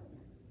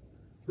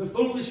 The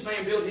foolish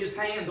man built his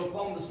hand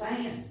upon the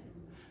sand.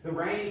 The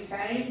rains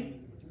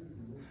came,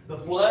 the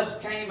floods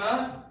came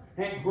up,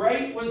 and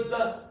great was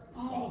the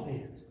fall of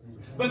it.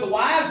 But the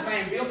wise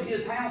man built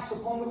his house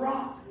upon the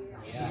rock.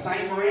 The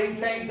same rain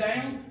came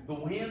down, the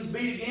winds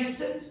beat against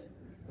it,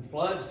 the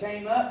floods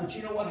came up, but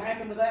you know what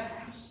happened to that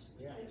house?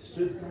 It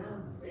stood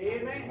firm.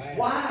 Amen.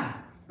 Why?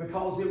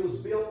 Because it was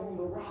built on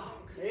the rock.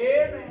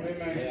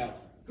 Amen. Yeah.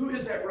 Who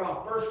is that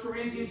rock? 1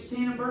 Corinthians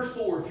 10 and verse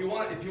 4. If you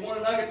want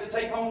a nugget to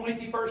take home with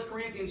you, 1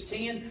 Corinthians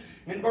 10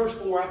 and verse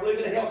 4. I believe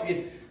it'll help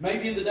you.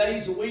 Maybe in the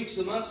days, the weeks,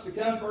 the months to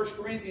come. 1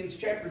 Corinthians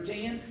chapter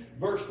 10,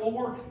 verse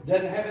 4.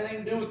 Doesn't have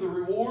anything to do with the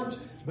rewards,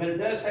 but it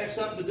does have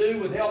something to do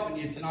with helping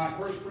you tonight.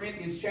 1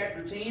 Corinthians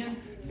chapter 10,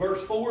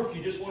 verse 4. If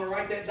you just want to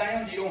write that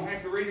down, you don't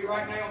have to read it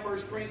right now.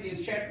 1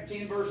 Corinthians chapter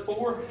 10, verse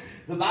 4.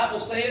 The Bible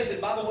says, and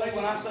by the way,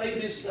 when I say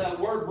this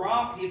word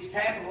rock, it's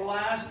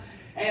capitalized.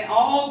 And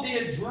all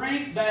did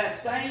drink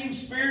that same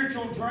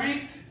spiritual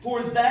drink,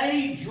 for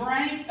they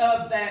drank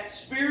of that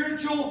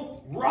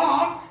spiritual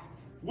rock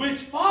which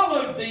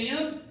followed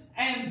them,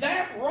 and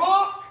that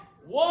rock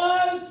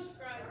was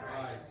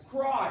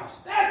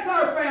Christ. That's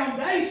our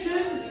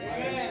foundation.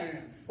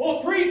 Amen.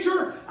 Well,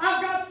 preacher,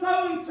 I've got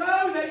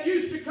so-and-so that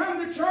used to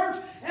come to church,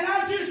 and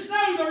I just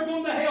know they're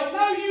going to hell.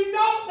 No, you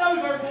don't know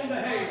they're going to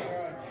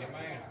hell.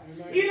 Amen.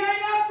 It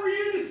ain't up for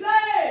you to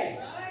say.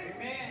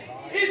 Amen.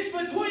 It's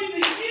between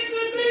the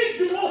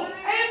individual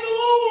and the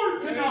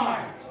Lord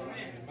tonight.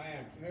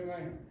 Amen.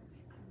 Amen.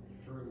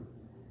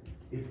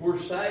 If we're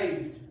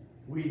saved,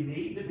 we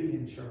need to be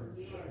in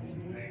church.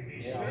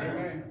 Yeah.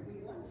 Amen.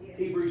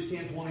 Hebrews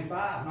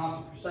 10:25,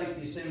 not to forsake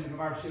the assembling of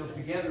ourselves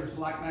together, as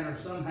like manner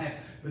some have,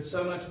 but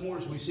so much more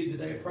as we see the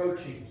day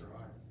approaching.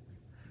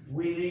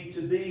 We need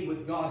to be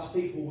with God's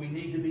people. We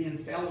need to be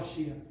in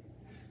fellowship.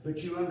 But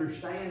you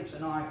understand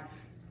tonight,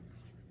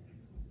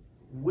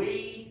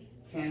 we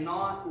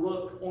cannot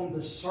look on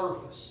the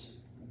surface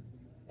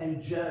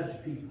and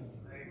judge people.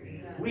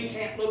 We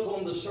can't look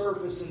on the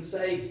surface and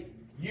say,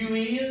 you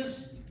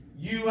is,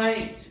 you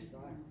ain't.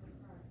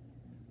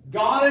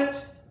 Got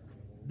it?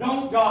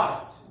 Don't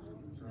got it.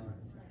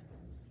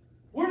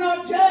 We're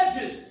not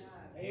judges.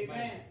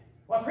 Amen.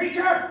 Well,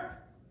 preacher,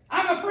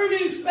 I'm a fruit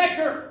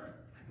inspector.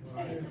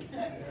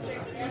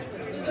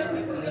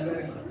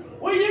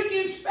 Well, you can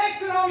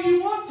inspect it all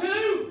you want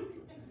to.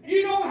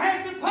 You don't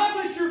have to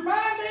publish your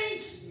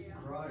findings.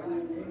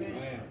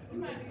 Amen.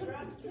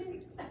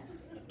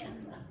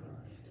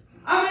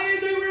 I mean,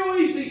 it'd be real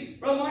easy.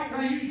 Brother Mike, can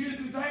I use you as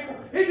an example?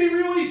 It'd be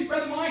real easy,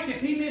 Brother Mike,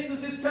 if he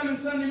misses this coming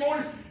Sunday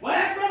morning. Well,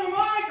 that Brother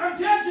Mike, I'm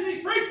judging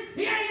his fruit.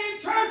 He ain't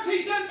in church.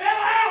 He's done fell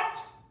out.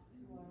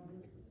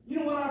 You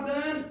know what I've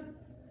done?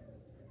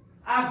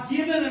 I've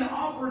given an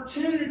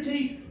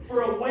opportunity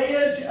for a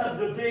wedge of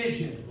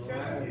division.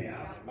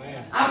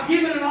 Amen. I've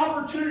given an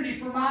opportunity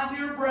for my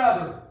dear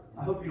brother.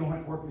 I hope you don't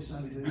have to work this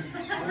Sunday, do you?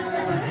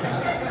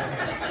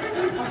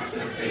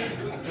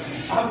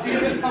 I've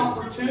given an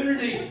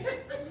opportunity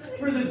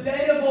for the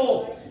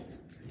devil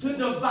to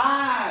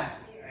divide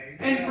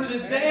and for the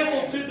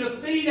devil to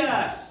defeat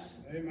us.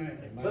 Amen.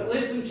 But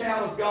listen,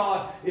 child of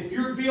God, if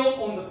you're built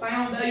on the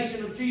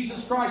foundation of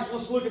Jesus Christ,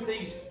 let's look at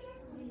these.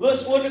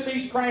 Let's look at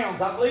these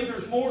crowns. I believe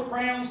there's more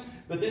crowns,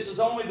 but this is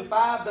only the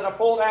 5 that I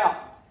pulled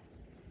out.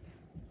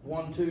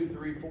 1, 2,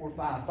 3, 4,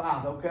 5.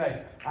 5.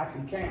 Okay, I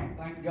can count.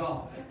 Thank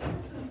God.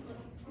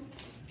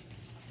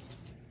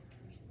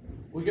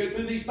 We go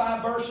through these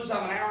 5 verses.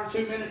 I'm an hour and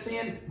 2 minutes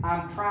in.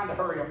 I'm trying to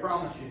hurry, I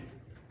promise you.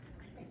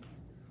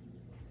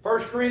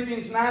 1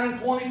 Corinthians 9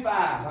 and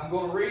 25. I'm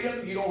going to read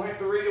them. You don't have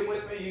to read them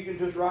with me. You can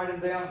just write them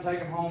down and take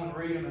them home and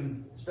read them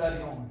and study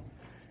on them.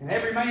 And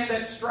every man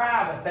that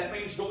striveth, that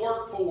means to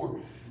work for.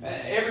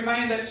 Every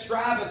man that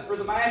striveth for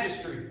the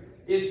magistracy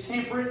is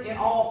temperate in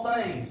all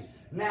things.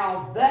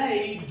 Now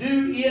they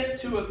do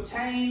it to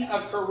obtain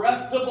a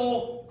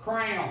corruptible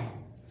crown,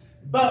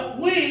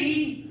 but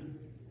we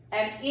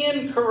an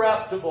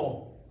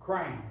incorruptible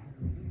crown.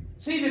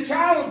 See, the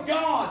child of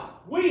God,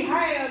 we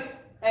have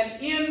an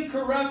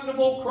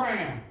incorruptible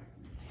crown.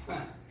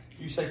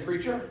 You say,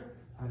 preacher,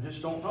 I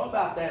just don't know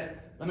about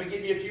that. Let me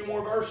give you a few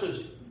more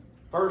verses.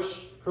 1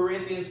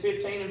 Corinthians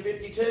 15 and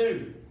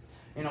 52.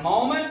 In a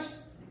moment,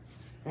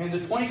 in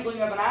the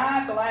twinkling of an eye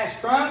at the last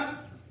trump,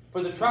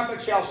 for the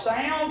trumpet shall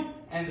sound,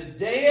 and the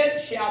dead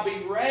shall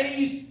be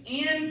raised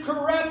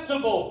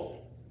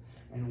incorruptible,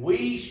 and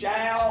we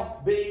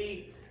shall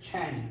be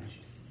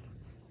changed.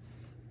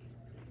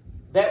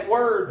 That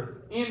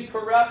word,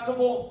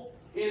 incorruptible,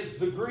 is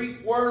the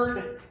Greek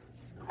word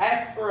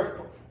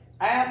aphthartos.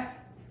 Aphthartos.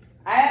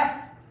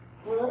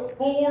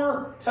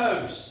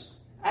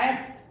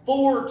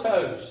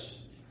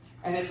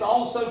 And it's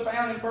also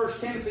found in 1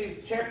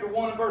 Timothy chapter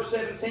 1 and verse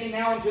 17.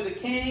 Now unto the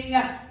King,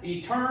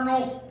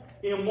 eternal,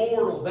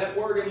 immortal. That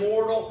word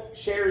immortal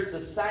shares the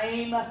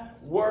same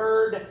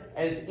word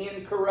as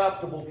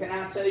incorruptible. Can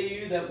I tell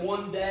you that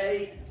one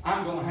day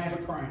I'm going to have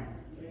a crown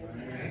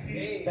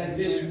that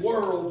this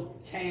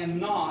world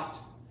cannot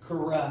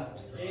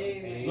corrupt?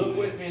 Amen. Look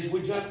with me as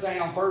we jump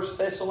down. 1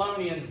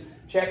 Thessalonians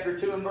chapter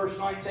 2 and verse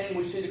 19.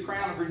 We see the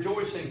crown of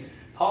rejoicing.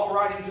 Paul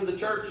writing to the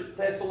church at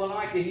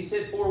Thessalonica, he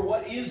said, for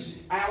what is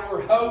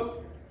our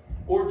hope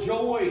or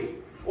joy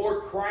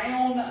or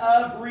crown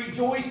of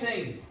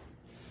rejoicing?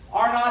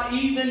 Are not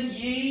even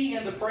ye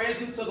in the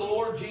presence of the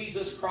Lord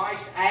Jesus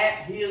Christ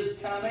at His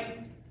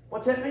coming?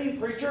 What's that mean,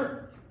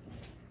 preacher?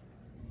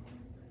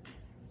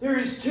 There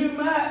is too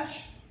much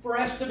for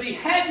us to be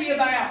happy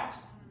about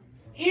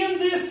in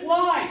this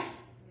life,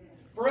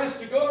 for us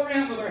to go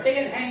around with our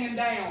head hanging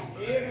down.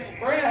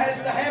 For us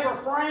to have our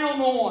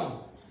frown on.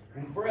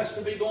 And for us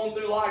to be going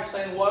through life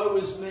saying, woe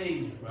is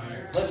me.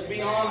 Let's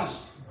be honest.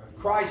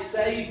 Christ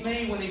saved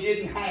me when He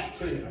didn't have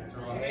to.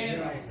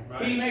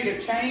 He made a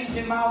change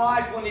in my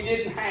life when He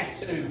didn't have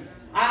to.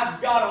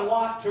 I've got a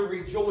lot to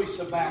rejoice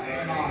about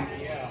tonight.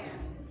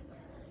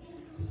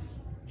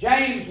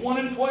 James 1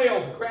 and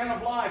 12, crown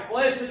of life.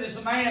 Blessed is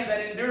the man that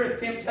endureth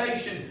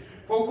temptation,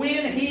 for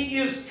when he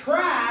is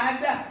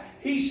tried,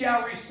 he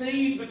shall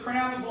receive the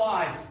crown of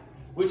life,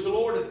 which the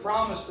Lord hath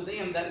promised to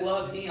them that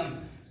love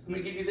Him. Let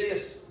me give you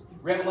this.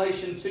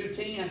 Revelation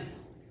 2:10.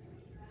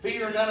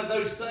 Fear none of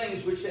those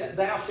things which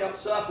thou shalt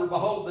suffer.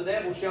 Behold, the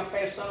devil shall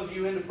cast some of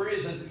you into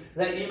prison,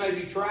 that ye may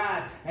be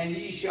tried, and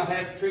ye shall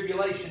have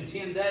tribulation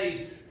 10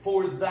 days.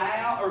 For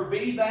thou, or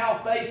be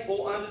thou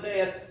faithful unto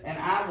death, and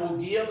I will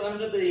give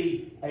unto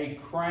thee a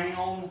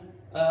crown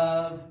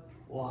of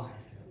life.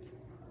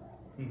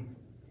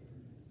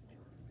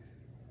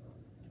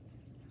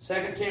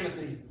 2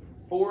 Timothy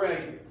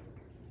 4:8.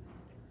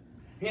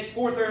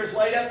 Henceforth there is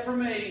laid up for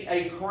me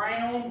a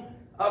crown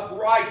of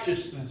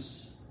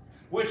righteousness,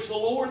 which the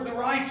Lord the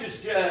righteous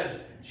judge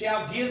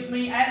shall give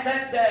me at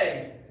that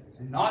day,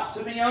 and not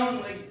to me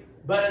only,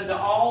 but unto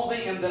all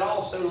them that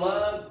also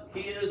love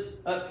His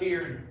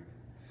appearing.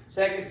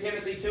 2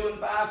 Timothy 2 and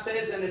 5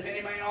 says, and if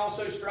any man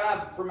also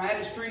strive for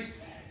magistracies,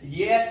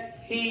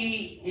 yet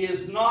he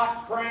is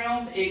not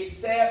crowned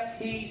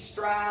except he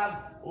strive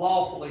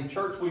lawfully.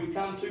 Church, we've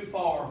come too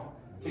far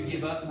to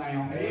give up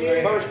now.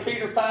 1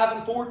 Peter 5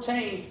 and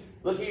 14,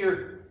 look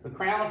here, the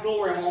crown of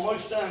glory. I'm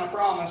almost done, I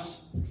promise.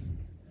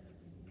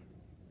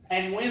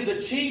 And when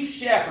the chief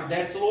shepherd,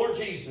 that's the Lord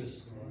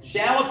Jesus,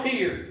 shall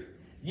appear,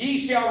 ye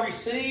shall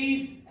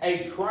receive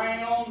a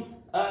crown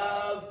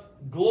of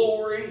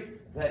glory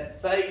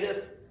that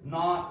fadeth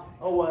not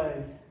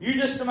away. You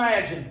just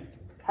imagine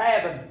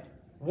having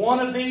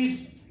one of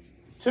these,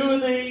 two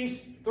of these,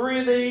 three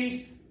of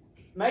these,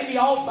 maybe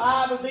all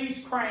five of these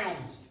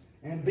crowns,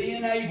 and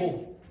being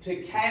able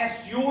to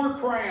cast your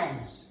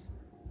crowns,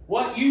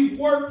 what you've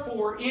worked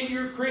for in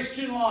your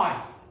Christian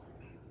life,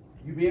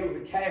 you'll be able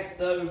to cast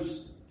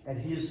those at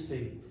His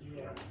feet.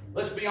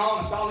 Let's be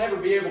honest, I'll never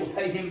be able to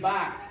pay Him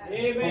back for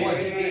what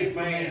He did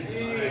for me.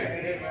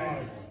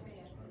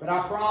 But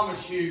I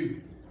promise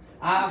you,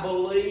 I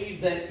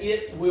believe that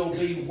it will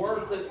be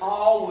worth it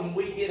all when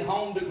we get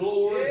home to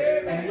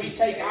glory and we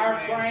take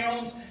our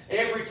crowns.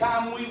 Every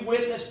time we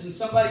witnessed and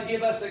somebody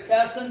give us a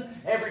cussing,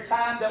 every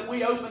time that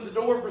we opened the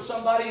door for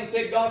somebody and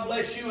said, God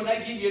bless you, and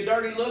they give you a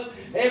dirty look,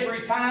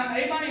 every time,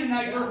 amen,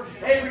 neighbor,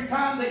 every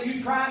time that you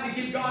tried to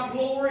give God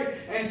glory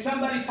and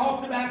somebody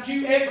talked about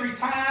you, every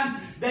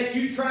time that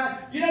you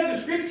tried, you know,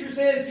 the Scripture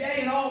says,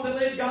 yea, and all that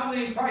live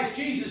godly in Christ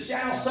Jesus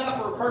shall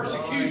suffer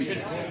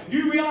persecution.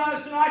 You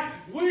realize tonight,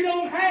 we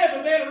don't have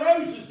a bed of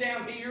roses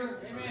down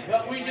here,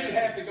 but we do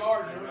have the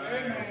garden.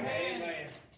 Amen.